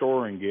go to the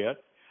store and get,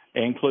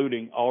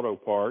 including auto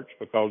parts,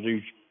 because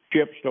these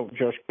ships don't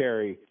just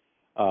carry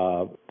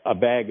a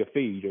bag of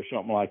feed or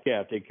something like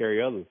that. They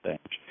carry other things.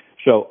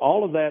 So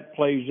all of that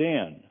plays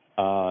in.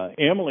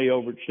 Emily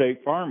over at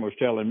State Farm was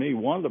telling me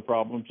one of the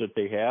problems that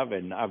they have,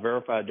 and I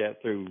verified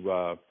that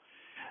through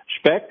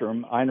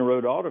Spectrum, Ina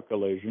Road Auto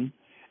Collision,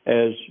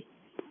 is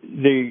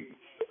the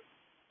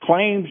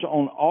claims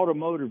on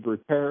automotive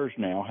repairs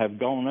now have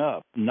gone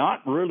up.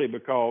 Not really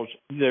because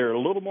they're a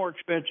little more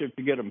expensive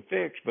to get them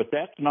fixed, but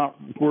that's not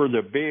where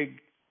the big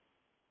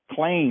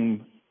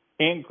claim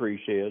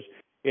increase is.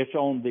 It's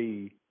on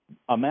the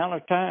amount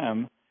of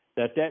time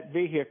that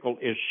vehicle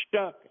is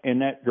stuck in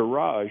that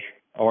garage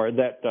or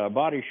that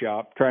body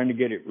shop trying to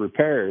get it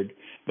repaired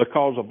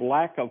because of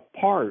lack of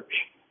parts,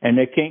 and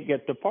they can't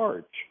get the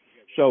parts.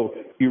 So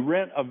you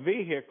rent a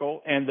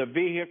vehicle, and the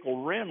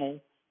vehicle rental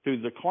to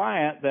the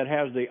client that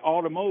has the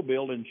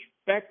automobile in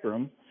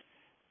Spectrum,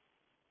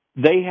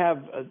 they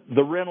have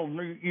the rental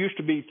used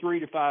to be 3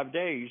 to 5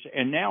 days,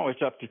 and now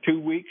it's up to 2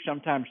 weeks,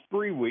 sometimes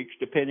 3 weeks,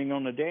 depending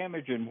on the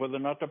damage and whether or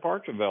not the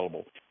part's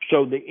available.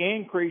 So the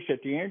increase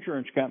that the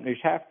insurance companies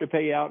have to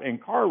pay out in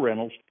car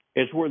rentals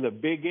is where the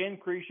big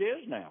increase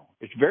is now.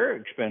 It's very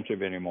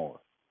expensive anymore.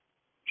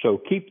 So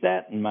keep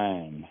that in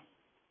mind.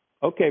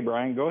 Okay,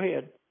 Brian, go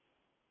ahead.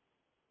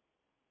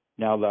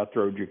 Now that I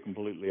throwed you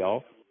completely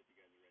off.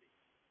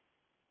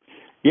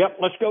 Yep,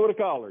 let's go to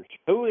callers.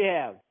 Who we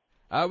have?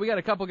 We got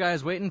a couple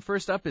guys waiting.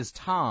 First up is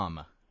Tom.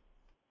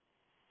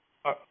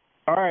 All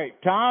right,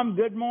 Tom,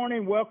 good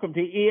morning. Welcome to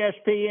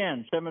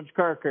ESPN, Simmons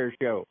Car Care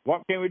Show.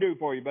 What can we do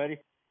for you, buddy?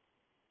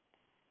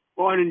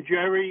 Morning,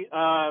 Jerry.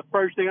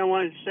 First thing I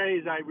wanted to say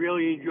is I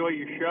really enjoy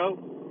your show.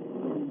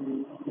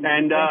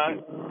 And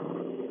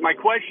my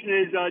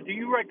question is, do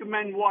you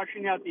recommend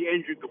washing out the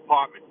engine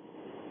compartment?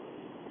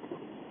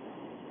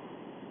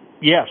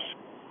 Yes.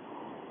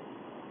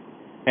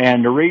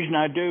 And the reason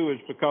I do is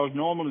because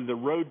normally the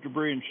road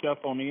debris and stuff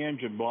on the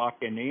engine block,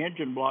 and the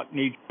engine block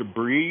needs to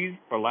breathe,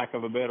 for lack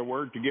of a better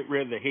word, to get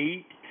rid of the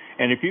heat.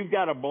 And if you've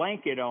got a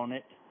blanket on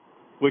it,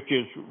 which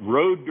is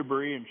road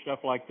debris and stuff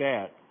like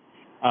that,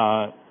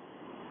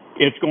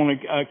 it's going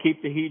to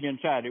keep the heat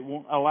inside. It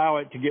won't allow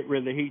it to get rid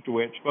of the heat the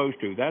way it's supposed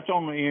to. That's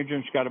on the engine.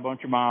 It's got a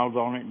bunch of miles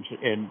on it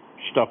and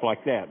stuff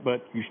like that.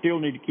 But you still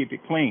need to keep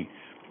it clean.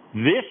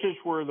 This is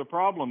where the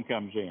problem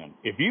comes in.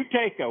 If you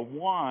take a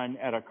wand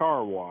at a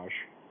car wash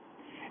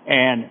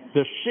and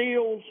the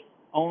seals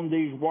on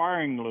these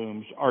wiring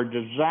looms are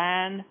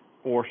designed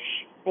for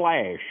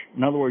splash.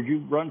 In other words,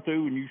 you run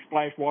through and you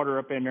splash water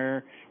up in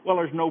there. Well,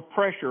 there's no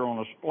pressure on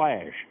a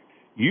splash.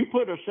 You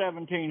put a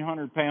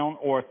 1,700-pound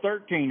or a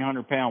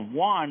 1,300-pound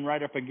wand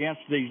right up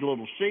against these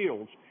little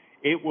seals,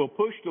 it will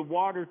push the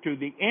water to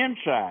the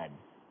inside,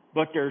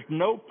 but there's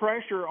no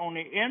pressure on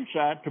the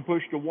inside to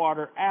push the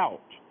water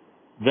out.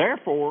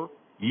 Therefore,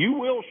 you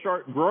will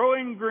start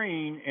growing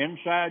green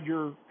inside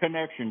your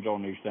connections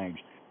on these things.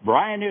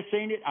 Brian has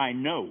seen it, I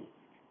know.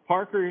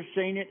 Parker has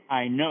seen it,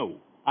 I know.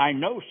 I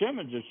know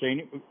Simmons has seen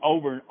it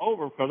over and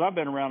over because I've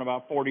been around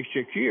about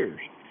 46 years.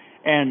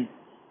 And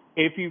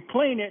if you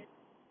clean it,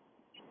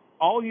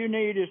 all you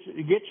need is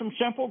to get some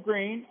Simple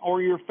Green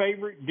or your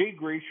favorite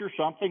degreaser,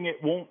 something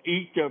that won't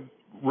eat the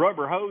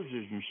rubber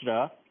hoses and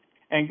stuff,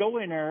 and go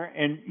in there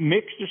and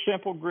mix the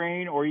Simple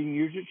Green, or you can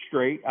use it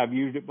straight. I've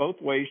used it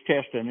both ways,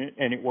 testing it,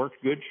 and it works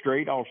good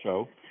straight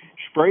also.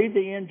 Spray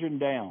the engine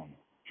down.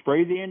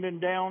 Spray the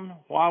engine down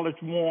while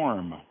it's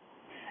warm.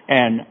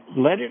 And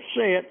let it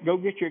sit. Go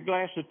get you a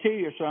glass of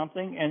tea or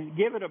something and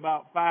give it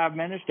about 5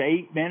 minutes to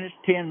 8 minutes,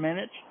 10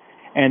 minutes,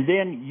 and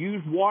then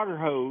use water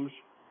hose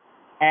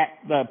at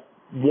the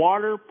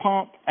water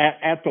pump,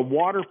 at the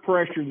water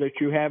pressure that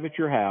you have at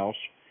your house,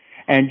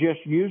 and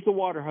just use the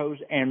water hose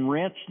and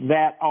rinse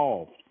that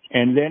off.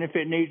 And then if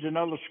it needs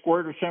another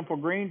squirt of Simple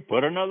Green,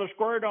 put another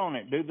squirt on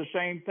it. Do the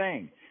same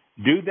thing.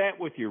 Do that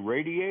with your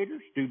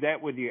radiators. Do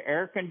that with your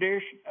air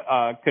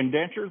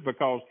condensers,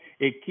 because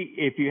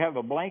if you have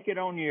a blanket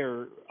on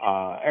your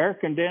air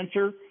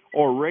condenser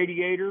or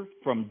radiator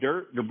from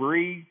dirt,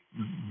 debris,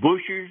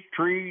 bushes,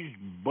 trees,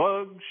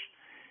 bugs,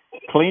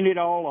 clean it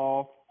all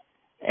off.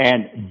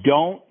 And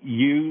don't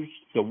use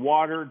the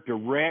water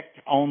direct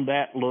on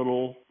that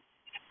little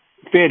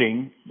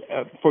fitting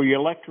for your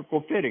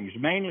electrical fittings,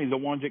 mainly the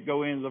ones that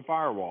go into the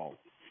firewall,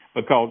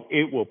 because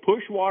it will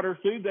push water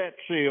through that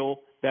seal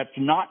that's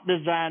not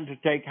designed to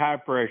take high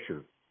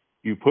pressure.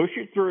 You push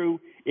it through,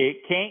 it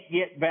can't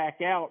get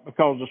back out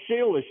because the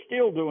seal is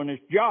still doing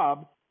its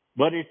job,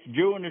 but it's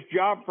doing its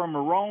job from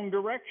a wrong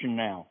direction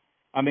now.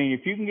 I mean,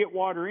 if you can get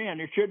water in,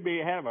 it should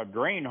have a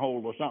drain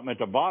hole or something at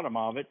the bottom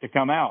of it to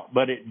come out,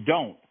 but it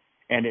don't,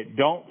 and it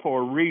don't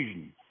for a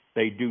reason.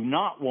 They do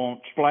not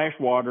want splash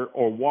water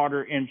or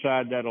water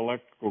inside that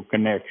electrical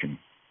connection.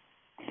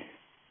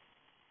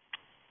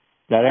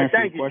 That answer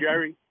Thank your you, question?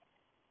 Jerry.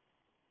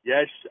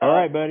 Yes. All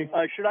right, buddy.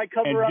 Should I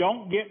cover and up?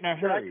 Don't get in a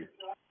hurry.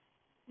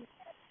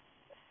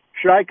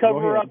 Should I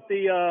cover up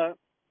the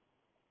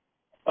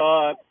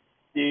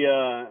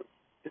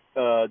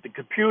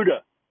computer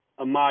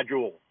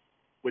module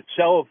with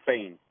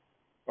cellophane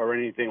or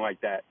anything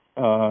like that?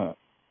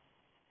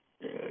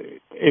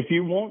 If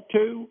you want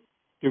to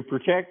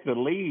protect the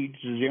leads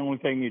is the only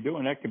thing you do,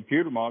 and that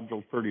computer module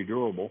is pretty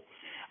durable.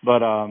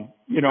 But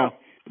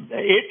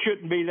it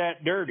shouldn't be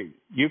that dirty.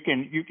 You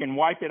can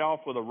wipe it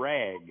off with a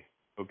rag,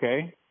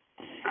 okay?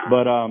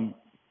 But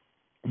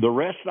the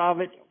rest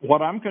of it,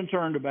 what I'm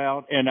concerned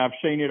about, and I've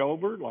seen it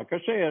over, like I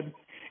said,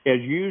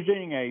 is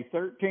using a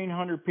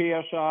 1,300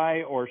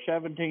 PSI or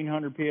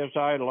 1,700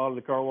 PSI, a lot of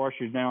the car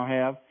washes now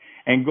have,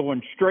 and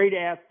going straight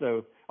at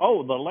the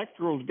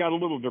electrical's got a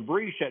little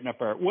debris sitting up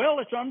there. Well,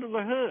 it's under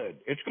the hood.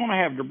 It's going to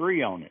have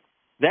debris on it.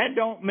 That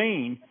don't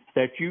mean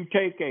that you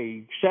take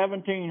a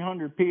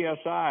 1,700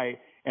 PSI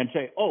and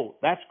say, oh,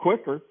 that's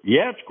quicker.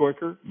 Yeah, it's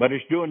quicker, but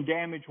it's doing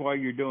damage while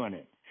you're doing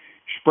it.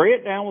 Spray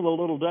it down with a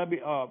little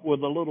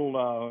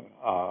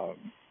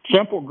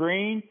Simple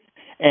Green,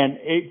 and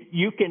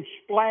you can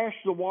splash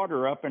the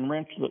water up and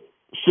rinse the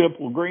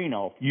Simple Green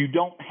off. You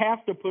don't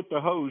have to put the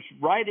hose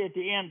right at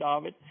the end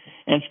of it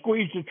and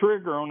squeeze the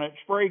trigger on that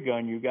spray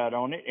gun you got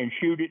on it and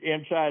shoot it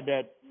inside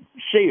that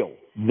seal.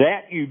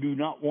 That you do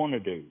not want to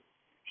do.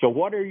 So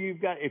whatever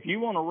you've got, if you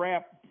want to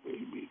wrap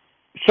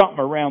something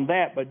around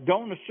that, but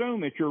don't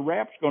assume that your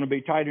wrap's going to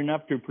be tight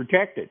enough to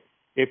protect it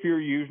if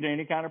you're using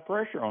any kind of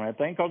pressure on that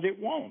thing, because it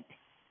won't.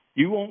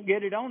 You won't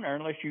get it on there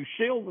unless you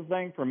seal the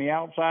thing from the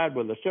outside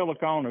with a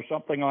silicone or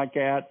something like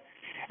that,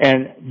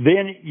 and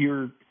then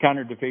you're kind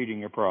of defeating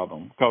your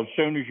problem, because as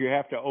soon as you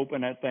have to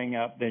open that thing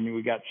up, then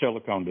we got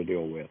silicone to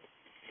deal with.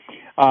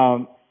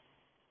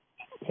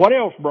 What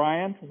else,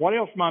 Brian? What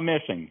else am I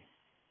missing?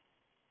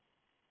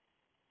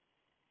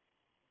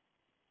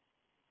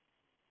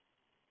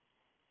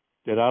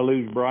 Did I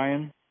lose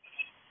Brian?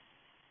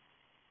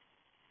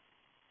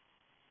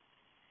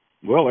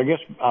 Well, I guess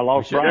I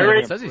lost Brian.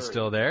 It says he's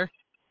still there.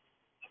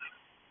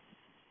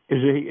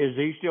 Is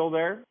he still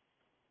there?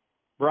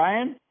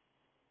 Brian?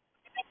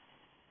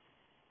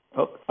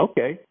 Oh,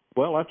 okay.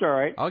 Well, that's all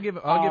right. I'll give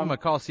him a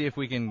call, see if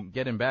we can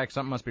get him back.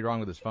 Something must be wrong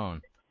with his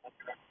phone.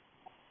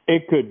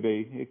 It could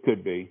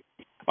be.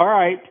 All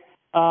right.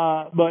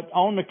 But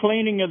on the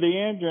cleaning of the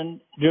engine,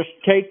 just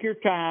take your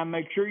time.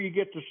 Make sure you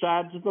get the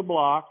sides of the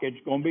block. It's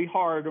going to be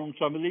hard on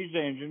some of these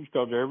engines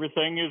because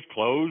everything is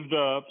closed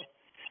up.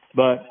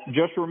 But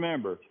just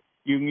remember,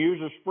 you can use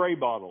a spray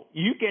bottle.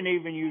 You can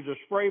even use a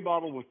spray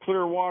bottle with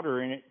clear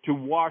water in it to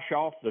wash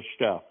off the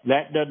stuff.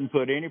 That doesn't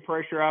put any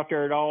pressure out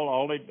there at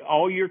all.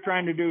 All you're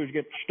trying to do is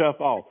get the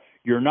stuff off.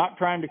 You're not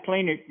trying to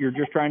clean it. You're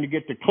just trying to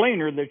get the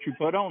cleaner that you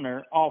put on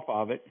there off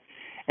of it.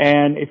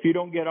 And if you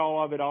don't get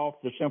all of it off,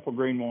 the Simple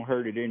Green won't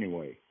hurt it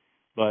anyway.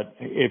 But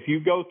if you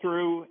go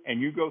through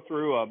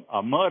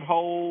a mud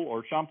hole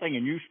or something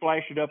and you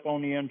splash it up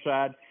on the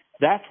inside,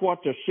 that's what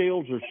the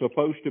seals are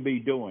supposed to be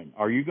doing.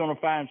 Are you going to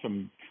find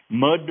some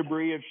mud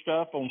debris and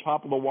stuff on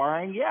top of the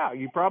wiring? Yeah,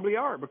 you probably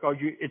are, because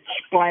it's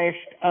splashed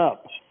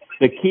up.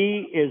 The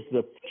key is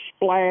the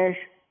splash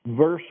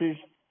versus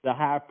the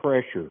high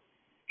pressure.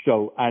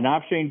 So, and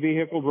I've seen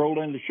vehicles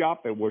roll in the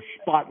shop that were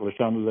spotless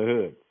under the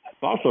hood.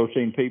 I've also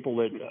seen people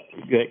that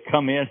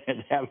come in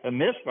and have a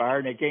misfire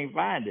and they can't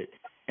find it.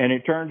 And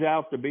it turns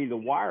out to be the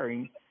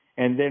wiring.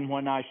 And then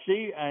when I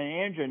see an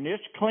engine this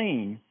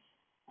clean,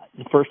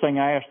 the first thing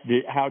I ask,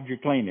 how'd you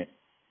clean it?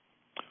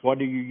 What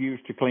do you use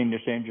to clean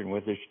this engine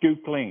with? It's too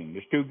clean.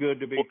 It's too good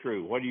to be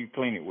true. What do you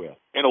clean it with?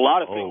 And a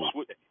lot of things.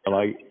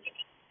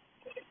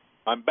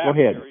 I'm back. Go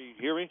ahead. Jerry, you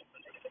hear me?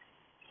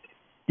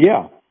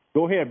 Yeah.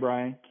 Go ahead,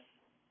 Brian.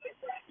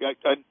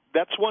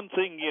 That's one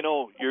thing,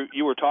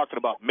 you were talking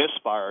about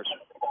misfires.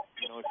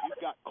 If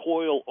you've got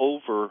coil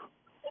over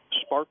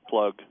spark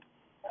plug,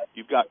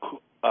 you've got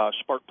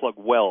spark plug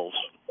wells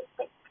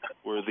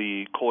where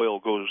the coil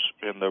goes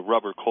and the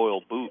rubber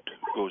coil boot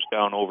goes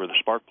down over the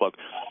spark plug.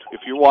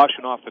 If you're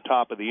washing off the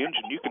top of the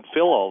engine, you can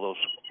fill all those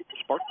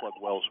spark plug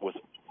wells with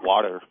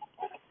water.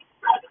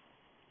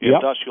 And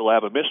thus you'll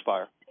have a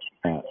misfire.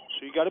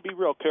 So you got to be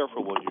real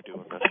careful when you're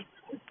doing this.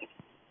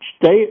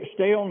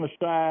 Stay on the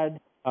side.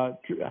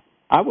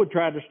 I would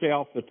try to stay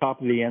off the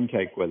top of the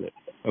intake with it.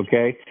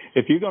 Okay,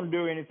 if you're going to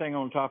do anything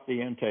on top of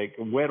the intake,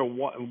 wet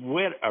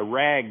a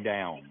rag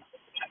down,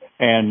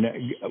 and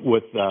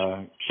with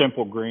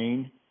Simple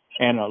Green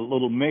and a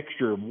little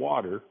mixture of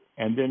water,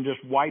 and then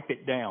just wipe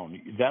it down.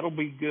 That'll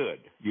be good.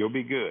 You'll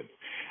be good.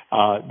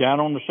 Down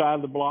on the side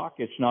of the block,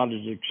 it's not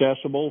as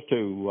accessible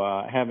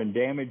to having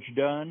damage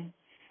done,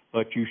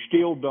 but you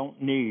still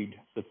don't need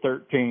the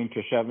 13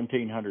 to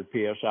 1700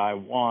 psi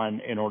one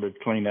in order to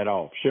clean that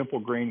off. Simple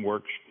Green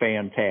works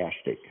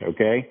fantastic.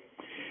 Okay.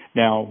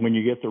 Now, when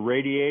you get the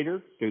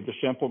radiator, do the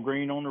Simple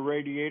Green on the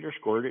radiator,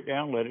 squirt it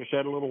down, let it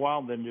set a little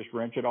while, then just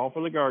rinse it off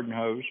with a garden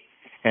hose,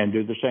 and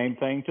do the same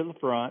thing to the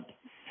front.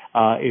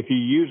 If you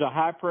use a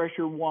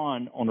high-pressure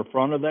one on the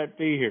front of that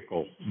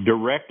vehicle,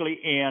 directly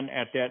in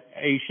at that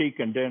AC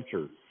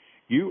condenser,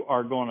 you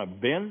are going to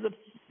bend the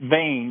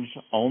vanes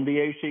on the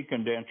AC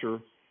condenser,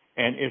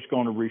 and it's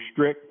going to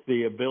restrict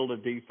the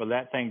ability for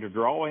that thing to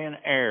draw in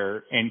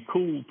air and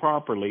cool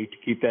properly to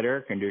keep that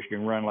air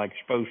conditioning run like it's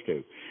supposed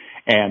to.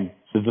 And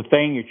the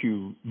thing is,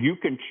 you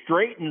can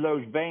straighten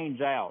those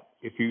vanes out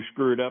if you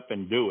screw it up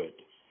and do it.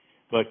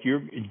 But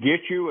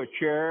get you a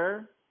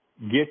chair,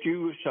 get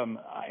you some,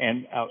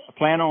 and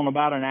plan on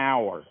about an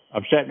hour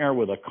of sitting there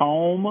with a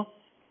comb,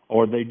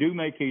 or they do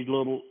make these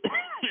little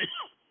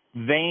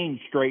vane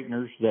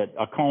straighteners that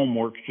a comb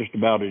works just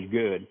about as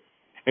good,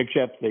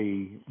 except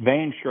the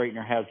vane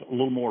straightener has a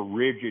little more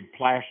rigid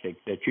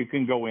plastic that you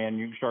can go in,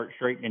 you can start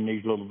straightening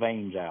these little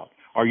vanes out.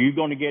 Are you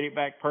going to get it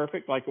back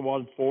perfect like it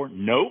was before?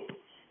 Nope.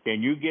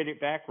 Can you get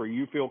it back where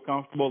you feel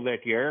comfortable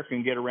that the air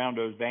can get around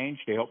those vanes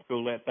to help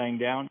cool that thing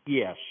down?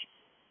 Yes.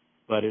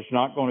 But it's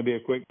not going to be a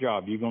quick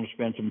job. You're going to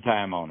spend some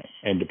time on it.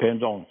 And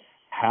depends on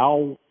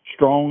how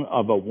strong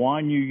of a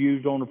one you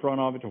use on the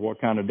front of it to what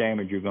kind of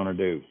damage you're going to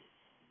do.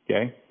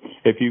 Okay?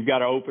 If you've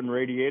got an open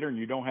radiator and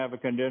you don't have a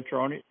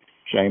condenser on it,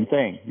 same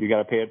thing. You got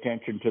to pay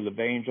attention to the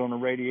vanes on the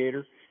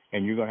radiator,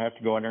 and you're going to have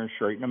to go in there and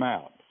straighten them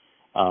out.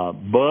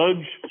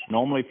 Bugs,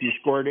 normally if you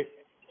squirt it,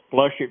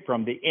 flush it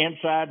from the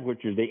inside,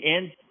 which is the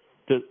end,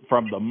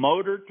 from the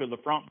motor to the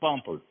front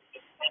bumper.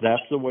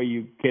 That's the way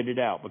you kit it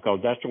out, because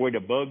that's the way the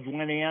bugs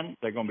went in.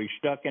 They're going to be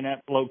stuck in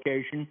that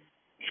location.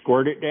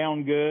 Squirt it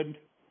down good,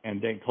 and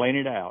then clean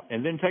it out.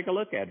 And then take a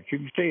look at it. You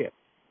can see it.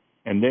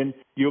 And then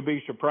you'll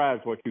be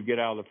surprised what you get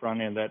out of the front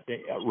end of that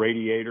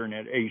radiator and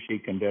that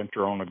AC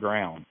condenser on the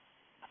ground.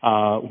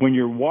 When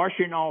you're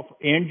washing off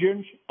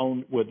engines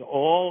with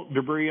oil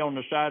debris on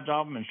the sides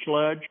of them and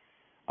sludge,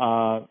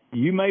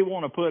 you may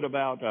want to put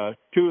about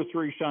 2 or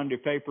 3 Sunday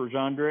papers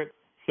under it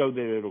so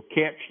that it'll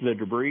catch the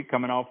debris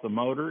coming off the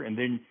motor. And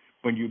then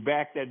when you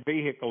back that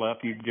vehicle up,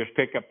 you can just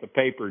pick up the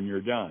paper and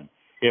you're done.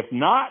 If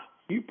not,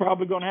 you're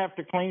probably going to have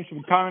to clean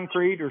some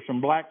concrete or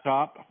some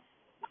blacktop.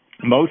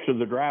 Most of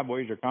the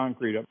driveways are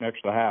concrete up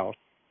next to the house,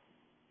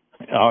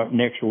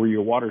 next to where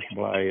your water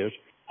supply is.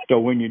 So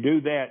when you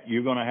do that,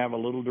 you're going to have a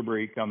little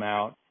debris come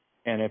out.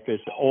 And if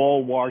it's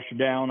all washed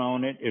down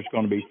on it, it's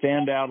going to be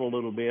thinned out a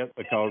little bit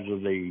because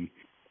of the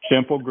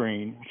Simple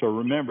Green. So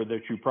remember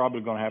that you're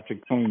probably going to have to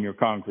clean your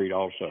concrete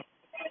also.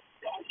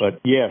 But,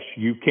 yes,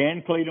 you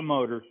can clean a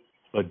motor,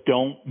 but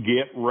don't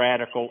get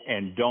radical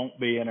and don't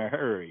be in a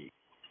hurry.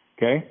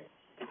 Okay?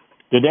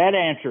 Did that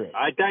answer it?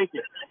 I thank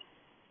you.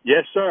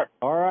 Yes, sir.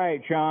 All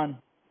right, Sean.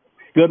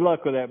 Good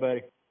luck with that,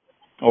 buddy.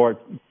 Or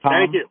Tom.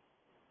 Thank you.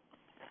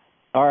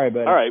 All right,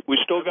 buddy. All right. We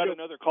still got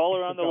another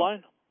caller on the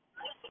line?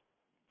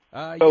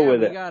 Yeah,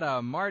 we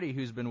got Marty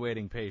who's been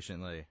waiting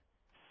patiently.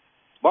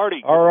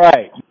 Marty. All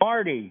right.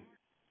 Marty,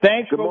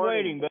 thanks Good for morning.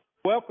 waiting. But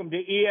welcome to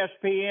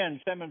ESPN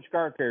Simmons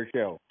Car Care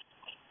Show.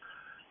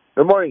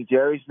 Good morning,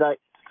 Jerry. It's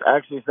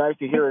nice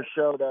to hear a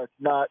show that's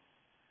not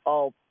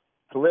all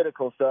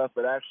political stuff,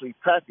 but actually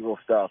practical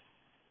stuff.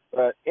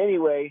 But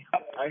anyway,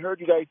 I heard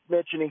you guys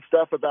mentioning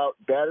stuff about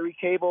battery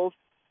cables.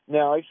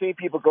 Now, I've seen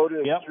people go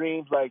to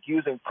extremes like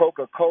using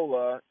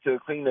Coca-Cola to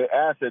clean the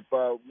acid,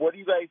 but what do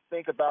you guys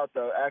think about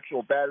the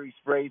actual battery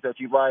sprays that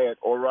you buy at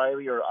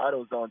O'Reilly or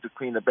AutoZone to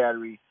clean the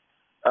battery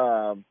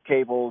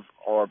cables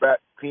or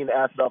clean the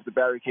acid off the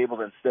battery cables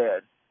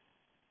instead?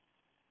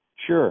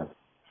 Sure.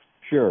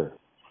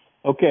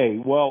 Okay,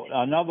 well,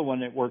 another one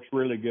that works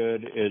really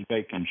good is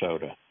baking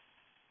soda.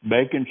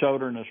 Baking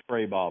soda in a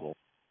spray bottle,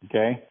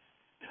 okay?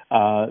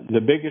 The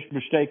biggest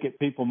mistake that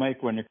people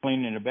make when they're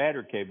cleaning a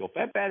battery cable, if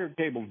that battery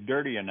cable's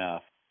dirty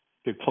enough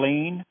to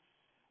clean,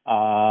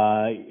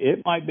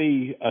 it might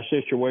be a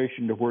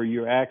situation to where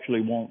you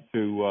actually want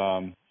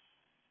to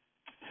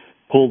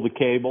pull the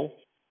cable.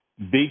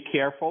 Be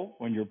careful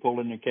when you're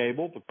pulling the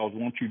cable, because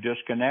once you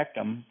disconnect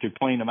them to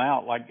clean them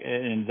out,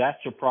 and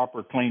that's a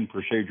proper clean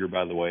procedure,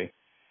 by the way.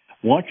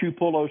 Once you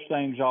pull those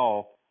things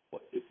off,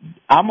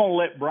 I'm going to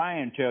let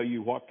Brian tell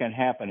you what can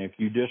happen if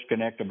you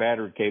disconnect a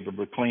battery cable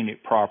to clean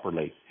it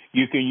properly.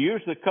 You can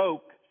use the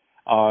Coke,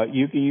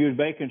 you can use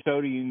baking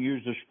soda, you can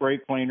use the spray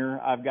cleaner.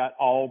 I've got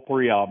all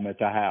three of them at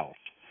the house.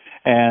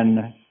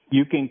 And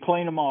you can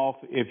clean them off.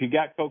 If you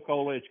got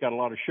Coca-Cola, it's got a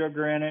lot of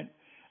sugar in it.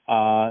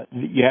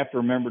 You have to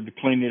remember to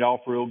clean it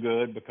off real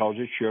good because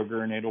it's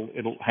sugar and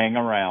it'll hang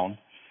around.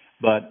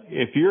 But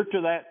if you're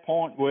to that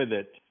point with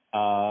it,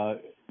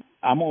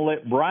 I'm going to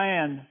let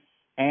Brian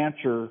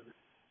answer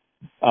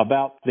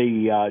about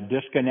the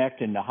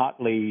disconnecting the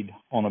hot lead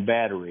on a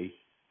battery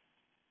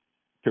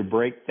to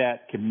break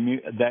that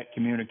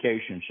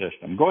communication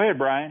system. Go ahead,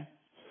 Brian.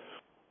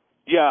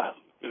 Yeah,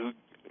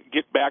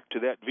 get back to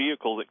that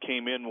vehicle that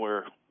came in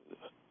where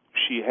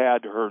she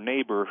had her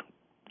neighbor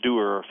do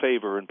her a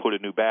favor and put a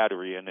new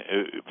battery in.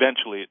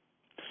 Eventually,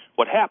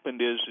 what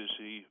happened is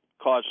he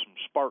caused some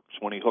sparks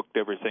when he hooked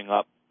everything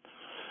up,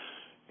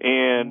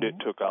 and it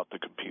took out the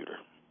computer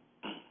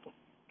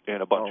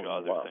and a bunch of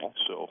other things.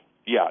 So,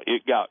 yeah,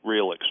 it got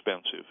real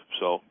expensive.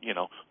 So,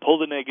 pull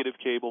the negative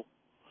cable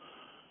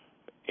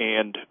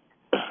and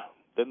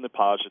then the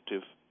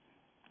positive,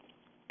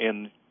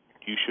 and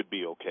you should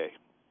be okay.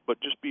 But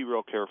just be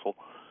real careful.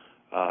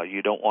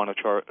 You don't want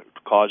to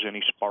cause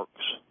any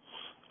sparks.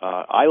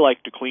 I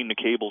like to clean the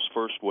cables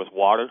first with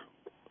water,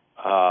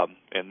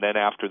 and then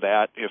after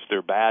that, if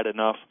they're bad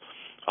enough,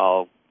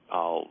 I'll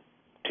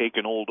take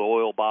an old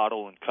oil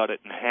bottle and cut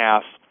it in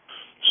half,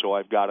 so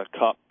I've got a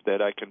cup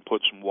that I can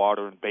put some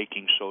water and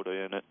baking soda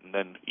in it, and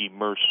then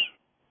immerse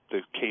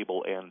the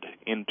cable end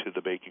into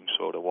the baking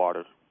soda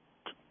water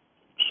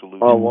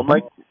solution.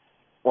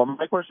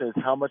 My question is,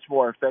 how much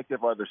more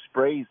effective are the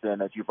sprays then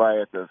that you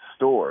buy at the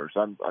stores?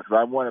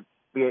 I want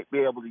to be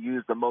able to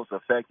use the most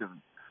effective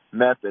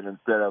method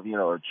instead of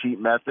a cheap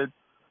method.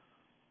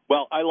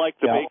 Well, I like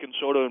the baking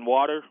soda and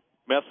water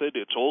method.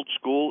 It's old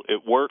school.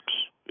 It works.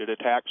 It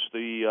attacks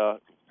the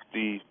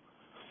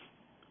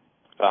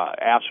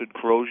acid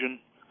corrosion.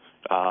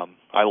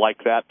 I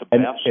like that the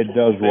best. It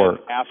does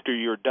work. After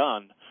you're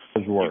done,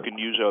 you can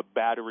use a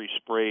battery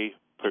spray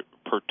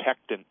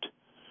protectant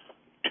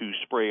to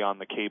spray on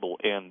the cable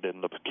end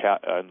and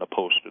the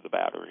post of the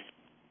battery.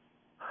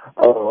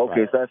 Oh,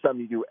 okay. Right. So that's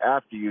something you do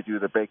after you do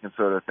the baking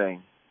soda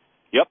thing.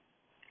 Yep.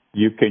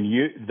 You can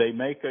use. They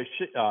make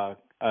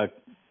a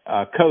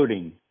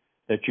coating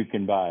that you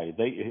can buy.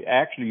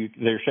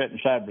 They're sitting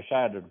side by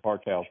side at the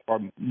parts house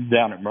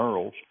down at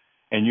Merle's,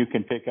 and you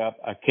can pick up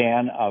a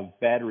can of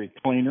battery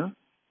cleaner.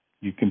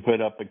 You can pick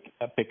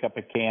up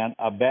a can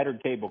of battery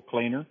cable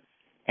cleaner,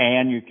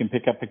 and you can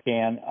pick up a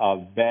can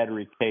of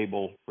battery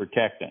cable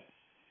protectant.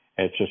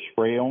 It's a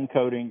spray-on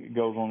coating. It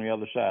goes on the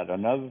other side.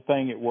 Another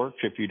thing that works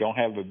if you don't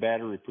have a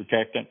battery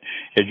protectant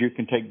is you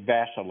can take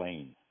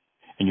Vaseline.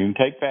 And you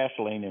can take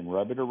Vaseline and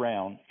rub it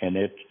around, and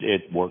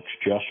it works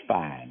just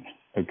fine,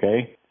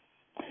 okay?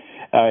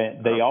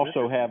 They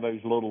also have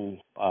those little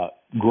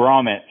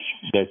grommets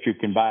that you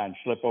can buy and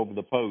slip over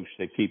the post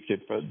that keeps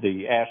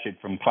the acid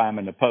from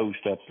climbing the post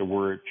up to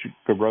where it's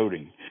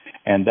corroding.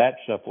 And that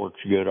stuff works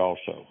good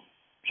also.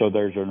 So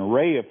there's an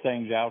array of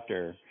things out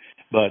there.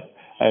 But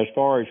as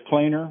far as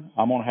cleaner,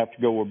 I'm going to have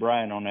to go with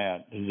Brian on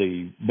that.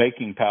 The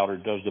baking powder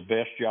does the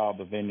best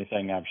job of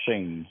anything I've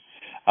seen.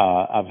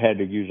 I've had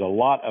to use a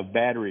lot of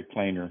battery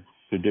cleaner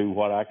to do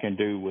what I can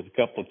do with a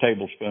couple of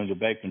tablespoons of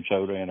baking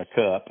soda in a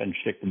cup and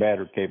stick the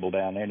battery cable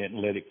down in it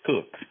and let it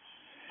cook.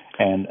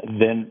 And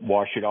then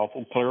wash it off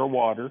with clear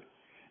water,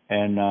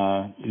 and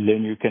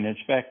then you can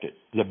inspect it.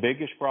 The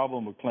biggest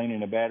problem with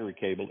cleaning a battery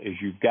cable is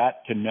you've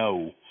got to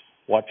know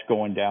what's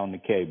going down the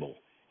cable.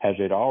 Has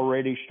it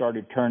already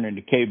started turning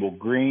the cable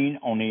green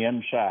on the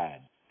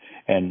inside?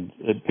 And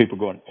people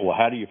going, well,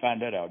 how do you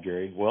find that out,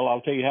 Jerry? Well,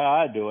 I'll tell you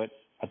how I do it.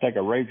 I take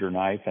a razor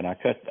knife and I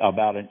cut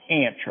about an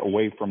inch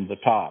away from the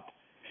top.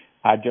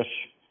 I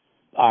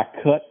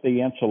cut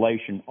the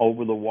insulation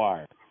over the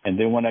wire. And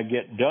then when I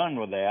get done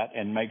with that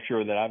and make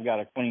sure that I've got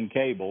a clean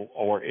cable,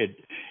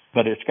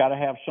 but it's got to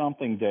have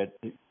something that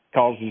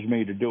causes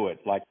me to do it,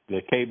 like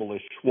the cable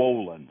is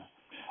swollen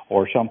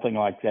or something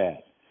like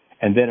that.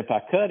 And then if I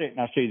cut it and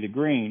I see the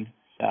green,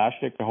 I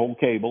stick the whole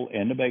cable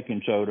in the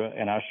baking soda,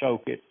 and I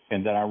soak it,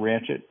 and then I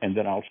rinse it, and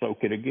then I'll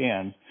soak it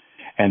again.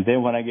 And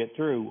then when I get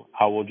through,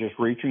 I will just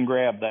reach and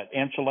grab that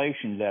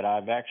insulation that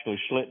I've actually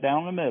slit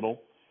down the middle,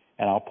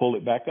 and I'll pull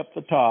it back up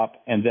the top,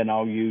 and then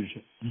I'll use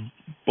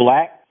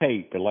black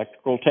tape,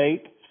 electrical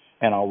tape,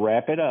 and I'll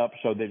wrap it up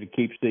so that it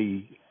keeps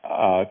the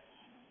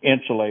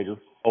insulator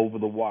over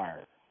the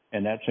wire,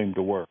 and that seemed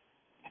to work.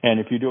 And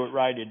if you do it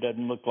right, it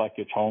doesn't look like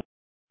it's home,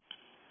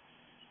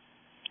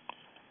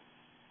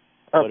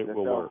 but it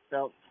will work.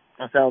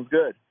 That sounds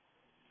good.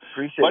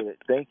 Appreciate it.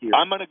 Thank you.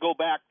 I'm going to go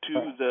back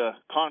to the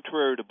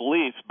contrary to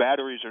belief,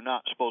 batteries are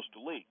not supposed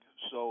to leak.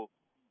 So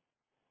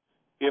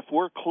if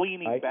we're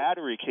cleaning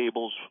battery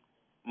cables,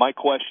 my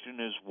question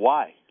is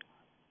why?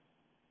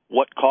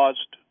 What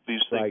caused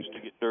these things to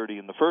get dirty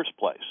in the first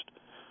place?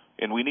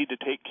 And we need to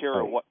take care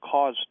of what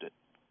caused it,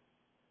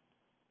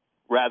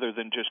 rather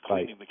than just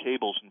cleaning the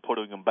cables and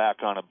putting them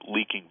back on a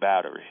leaking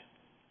battery.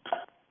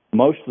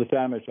 Most of the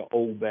time it's an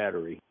old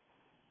battery.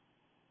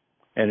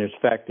 And it's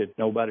the fact that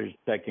nobody's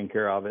taking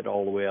care of it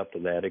all the way up to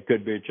that. It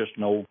could be just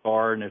an old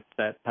car, and it's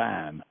that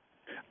time.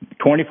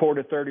 24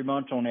 to 30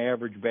 months on the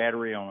average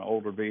battery on an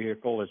older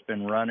vehicle has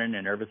been running,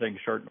 and everything's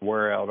starting to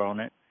wear out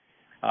on it.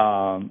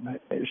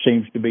 It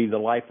seems to be the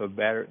life of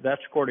battery.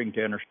 That's according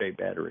to Interstate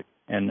Battery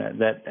and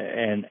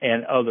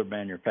other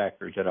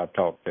manufacturers that I've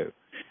talked to.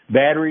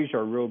 Batteries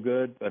are real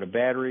good, but a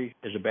battery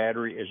is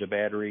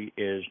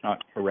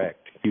not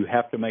correct. You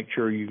have to make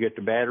sure you get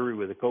the battery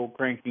with the cold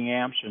cranking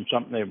amps and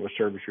something that will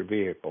service your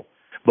vehicle.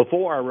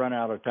 Before I run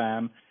out of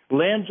time,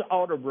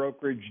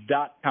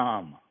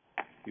 LensAutoBrokerage.com.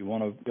 If you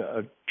want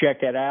to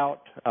check it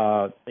out,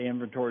 the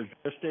inventory is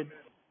listed.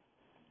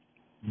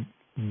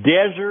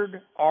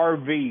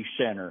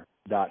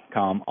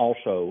 DesertRVCenter.com.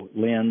 Also,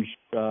 Lens,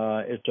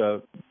 it's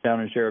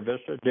down in Sierra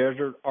Vista.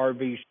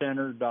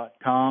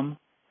 DesertRVCenter.com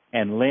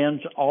and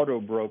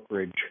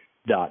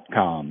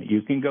LensAutoBrokerage.com.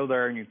 You can go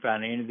there and you can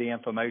find any of the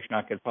information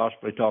I could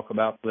possibly talk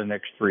about for the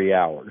next 3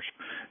 hours.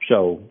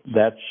 So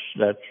that's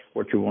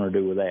what you want to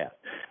do with that.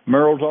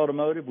 Merle's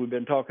Automotive, we've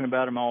been talking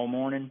about them all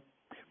morning.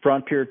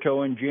 Frontier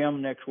Towing,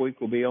 Jim next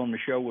week will be on the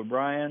show with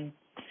Brian.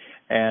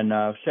 And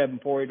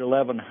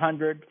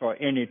 748-1100 for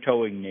any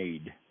towing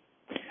need.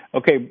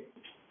 Okay,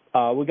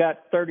 we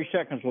got 30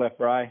 seconds left,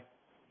 Bri.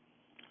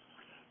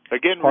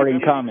 Again, parting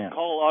remember, comment.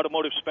 Call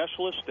Automotive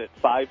Specialist at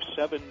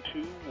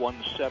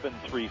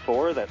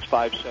 572-1734. That's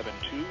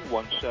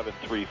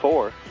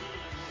 572-1734.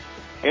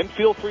 And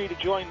feel free to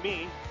join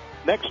me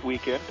next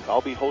weekend.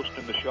 I'll be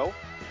hosting the show.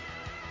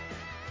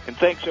 And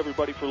thanks,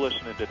 everybody, for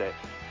listening today.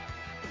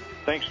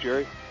 Thanks,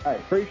 Jerry. I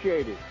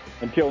appreciate it.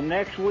 Until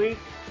next week,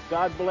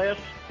 God bless.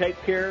 Take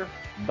care.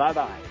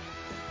 Bye-bye.